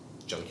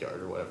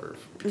junkyard or whatever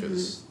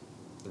because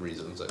the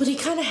reasons. But he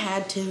kind of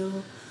had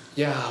to.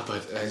 Yeah,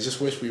 but I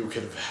just wish we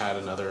could have had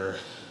another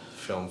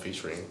film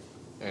featuring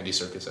Andy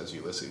Serkis as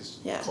Ulysses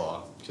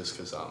Claw, just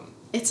because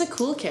it's a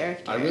cool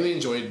character. I really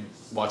enjoyed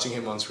watching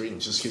him on screen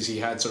just because he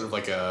had sort of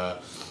like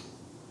a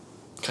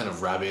kind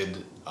of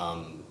rabid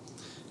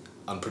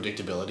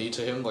unpredictability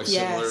to him, like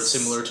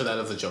similar to that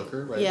of the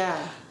Joker, right?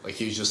 Yeah. Like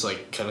he was just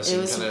like kind of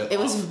it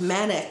was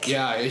manic.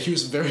 Yeah, he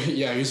was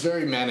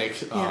very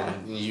manic.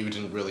 You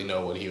didn't really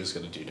know what he was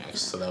going to do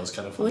next, so that was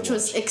kind of fun. Which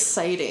was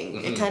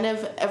exciting. It kind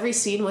of every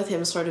scene with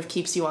him sort of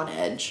keeps you on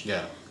edge.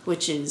 Yeah.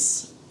 Which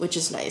is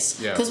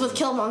nice. Yeah. Because with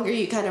Killmonger,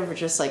 you kind of were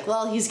just like,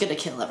 well, he's gonna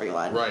kill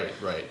everyone. Right.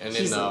 And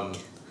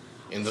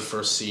in the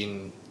first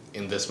scene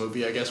in this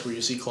movie, I guess, where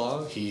you see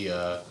Claw, he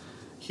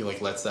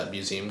like lets that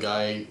museum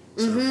guy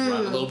sort of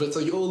run a little bit. It's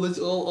like, I'll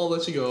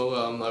let you go.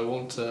 I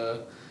won't.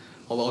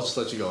 I'll just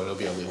let you go, and it'll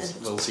be a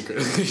little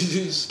secret. He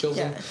just kills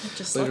him.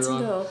 Just later lets him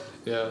on. go.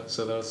 Yeah,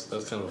 so that was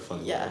kind of a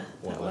fun. Yeah,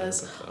 that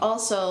was.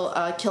 Also,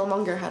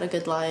 Killmonger had a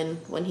good line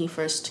when he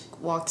first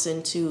walks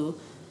into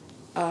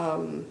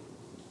the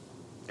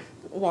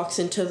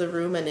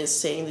room and is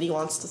saying that he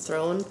wants the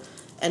throne,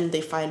 and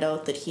they find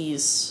out that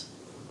he's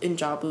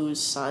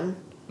N'Jabu's son.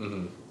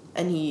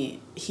 and he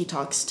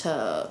talks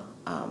to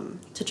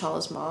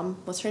T'Challa's mom.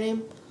 What's her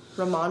name?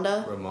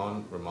 Ramonda.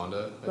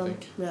 Ramonda, I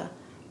think. Yeah,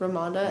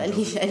 Ramonda, and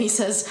he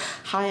says,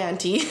 "Hi,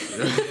 Auntie."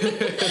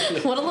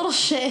 What a little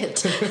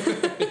shit.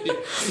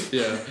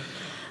 Yeah.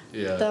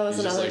 That was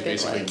he another just, good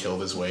basically one.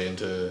 killed his way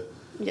into.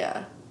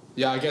 Yeah.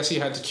 Yeah, I guess he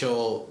had to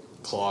kill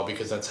Claw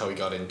because that's how he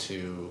got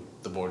into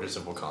the borders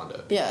of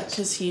Wakanda. Yeah,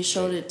 because he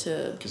showed it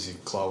to. Because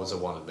Claw was a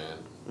wanted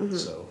man,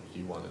 so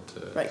he wanted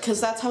to. Right,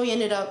 because that's how he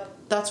ended up.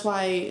 That's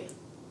why.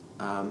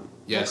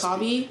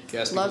 Wakabi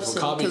loves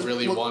him. Wakabi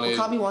really wanted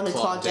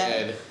Claw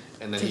dead, dead.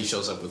 and then he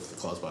shows up with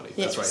Claw's body.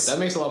 Yes. That's right. That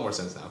makes a lot more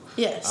sense now.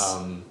 Yes.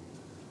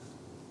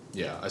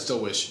 Yeah, I still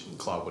wish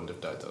Claw wouldn't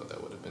have died though.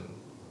 That would have been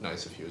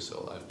nice if he was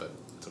still alive, but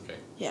it's okay.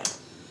 Yeah.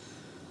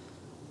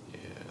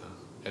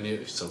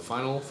 Any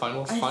final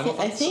thoughts?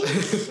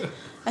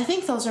 I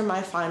think those are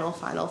my final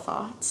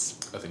thoughts.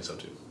 I think so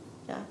too.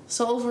 Yeah.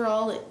 So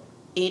overall,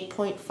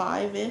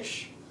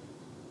 8.5-ish.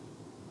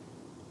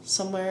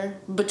 Somewhere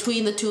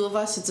between the two of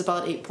us, it's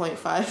about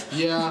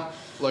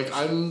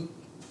 8.5.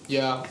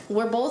 Yeah,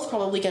 We're both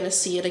probably gonna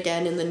see it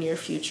again in the near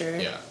future.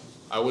 Yeah,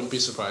 I wouldn't be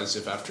surprised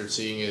if after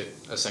seeing it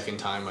a second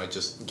time, I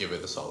just give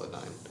it a solid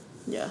 9.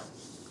 Yeah.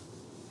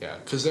 Yeah,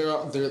 because there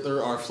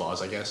are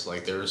flaws, I guess.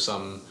 Like there are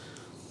some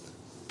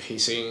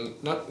pacing,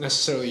 not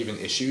necessarily even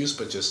issues,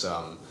 but just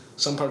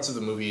some parts of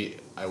the movie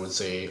I would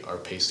say are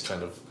paced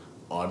kind of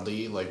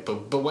oddly. Like,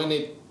 but when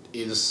it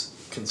is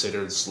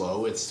considered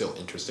slow, it's still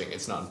interesting.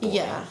 It's not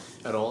boring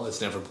at all. It's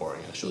never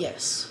boring, actually.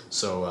 Yes.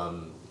 So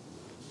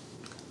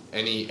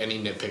any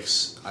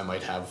nitpicks I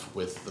might have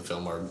with the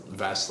film are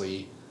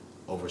vastly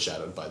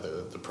overshadowed by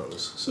the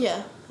pros. So,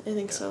 yeah, I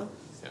think so.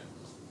 Yeah.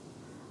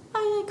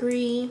 I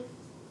agree.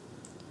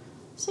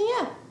 So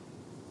yeah,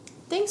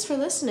 thanks for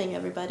listening,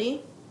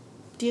 everybody.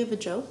 Do you have a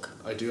joke?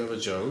 I do have a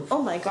joke.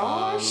 Oh my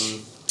gosh.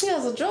 He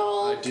has a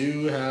joke. I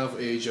do have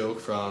a joke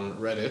from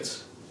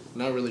Reddit.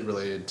 Not really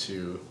related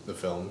to the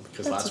film,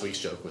 because last week's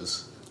joke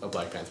was a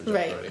Black Panther joke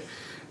already.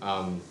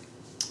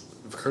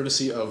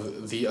 Courtesy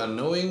of the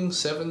unknowing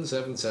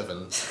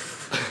 777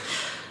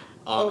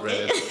 on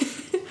Reddit.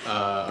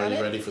 Are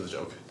you ready for the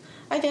joke?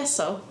 I guess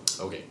so.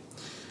 Okay.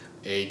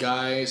 A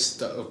guy...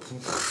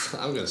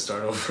 I'm going to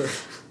start over.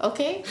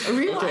 Okay.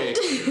 Rewind.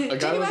 Okay. A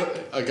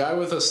guy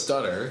with a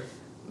stutter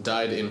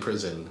died in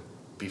prison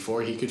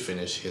before he could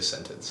finish his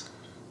sentence.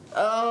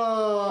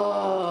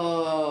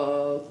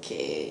 Oh,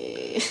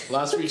 okay.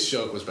 Last week's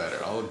joke was better,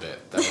 I'll admit.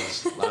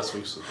 Last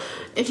week's was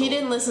better. If you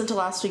didn't listen to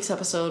last week's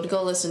episode,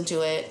 go listen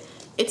to it.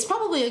 It's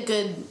probably a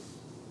good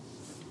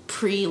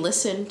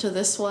pre-listen to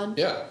this one.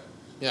 Yeah,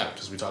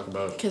 because we talk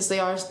about... Because they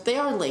are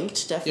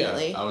linked,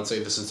 definitely. Yeah, I would say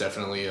this is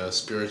definitely a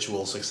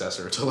spiritual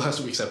successor to last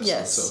week's episode.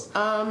 Yes.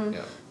 So,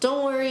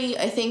 don't worry,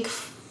 I think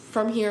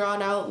from here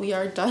on out, we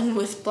are done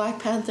with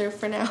Black Panther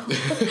for now.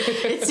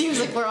 It seems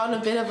like we're on a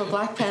bit of a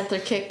Black Panther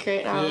kick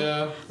right now.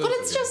 Yeah. But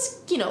it's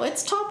just,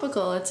 it's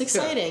topical. It's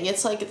exciting. Yeah.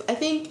 It's like, I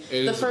think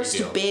the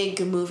first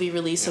big movie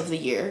release of the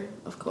year,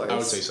 of course. I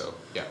would say so,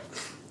 yeah.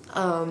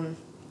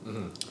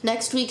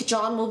 Next week,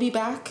 John will be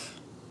back.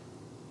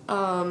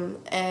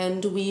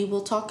 And we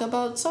will talk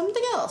about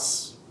something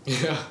else.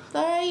 Yeah.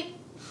 Alright?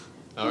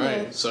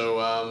 Alright,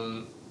 so,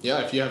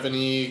 if you have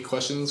any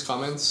questions,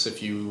 comments,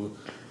 if you...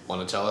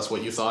 want to tell us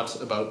what you thought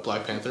about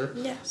Black Panther?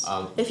 Yes.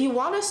 If you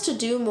want us to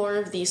do more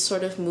of these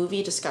sort of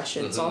movie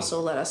discussions, also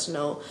let us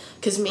know.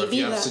 Because maybe if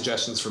you have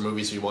suggestions for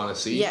movies we want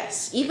to see.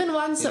 Yes, even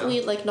ones that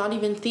we like, not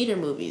even theater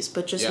movies,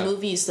 but just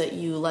movies that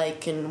you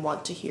like and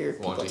want to hear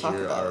people talk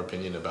about. Our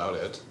opinion about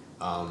it.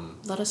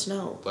 Let us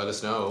know. Let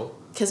us know.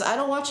 Because I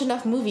don't watch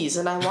enough movies,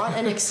 and I want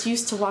an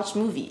excuse to watch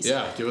movies.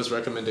 Yeah, give us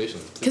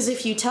recommendations. Because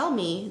if you tell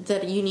me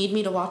that you need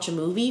me to watch a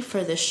movie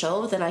for this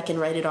show, then I can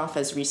write it off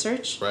as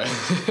research. Right.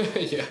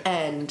 Yeah.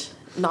 And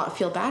not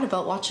feel bad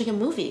about watching a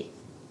movie.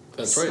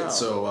 That's right.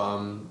 So,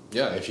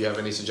 if you have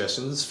any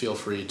suggestions, feel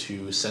free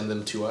to send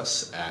them to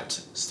us at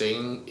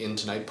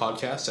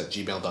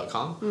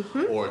stayingintonightpodcast@gmail.com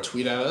or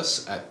tweet at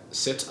us at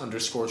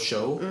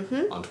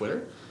sit_show on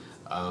Twitter.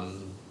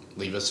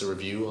 Leave us a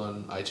review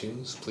on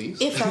iTunes, please.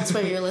 If that's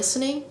where you're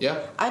listening.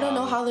 Yeah. I don't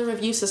know how the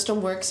review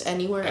system works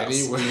anywhere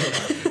else.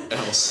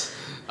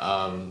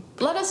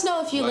 Let us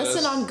know if you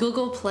listen on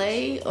Google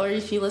Play or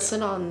if you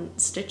listen on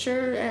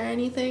Stitcher or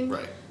anything.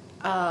 Right.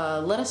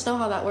 Let us know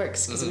how that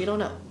works, because we don't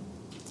know.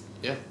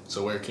 Yeah.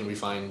 So where can we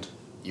find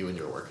you and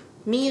your work?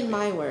 Me and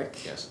my work.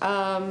 Yes.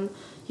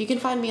 You can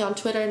find me on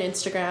Twitter and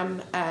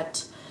Instagram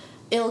at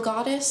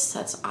IllGoddess.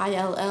 That's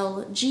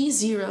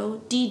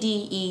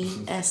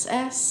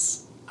ILLG0DDESS.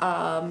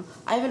 I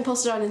haven't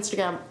posted on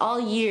Instagram all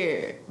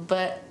year,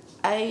 but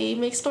I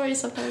make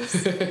stories sometimes.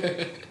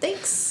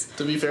 Thanks.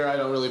 To be fair, I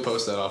don't really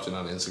post that often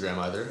on Instagram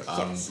either.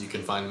 Yes. You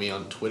can find me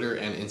on Twitter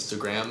and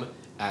Instagram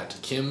at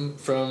Kim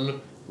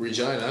from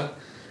Regina.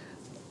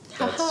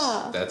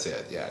 That's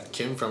it, yeah.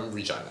 Kim from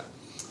Regina.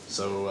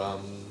 So,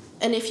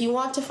 and if you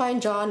want to find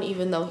John,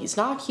 even though he's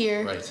not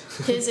here,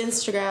 his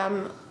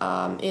Instagram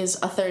is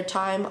a third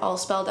time, all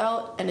spelled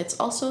out, and it's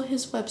also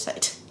his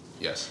website.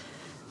 Yes.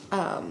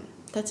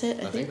 That's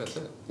it, I think. That's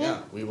it.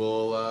 Yeah. We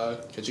will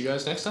catch you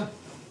guys next time.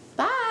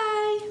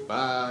 Bye!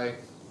 Bye.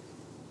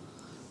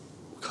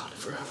 God,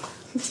 forever.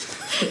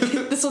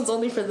 This one's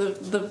only for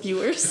the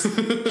viewers.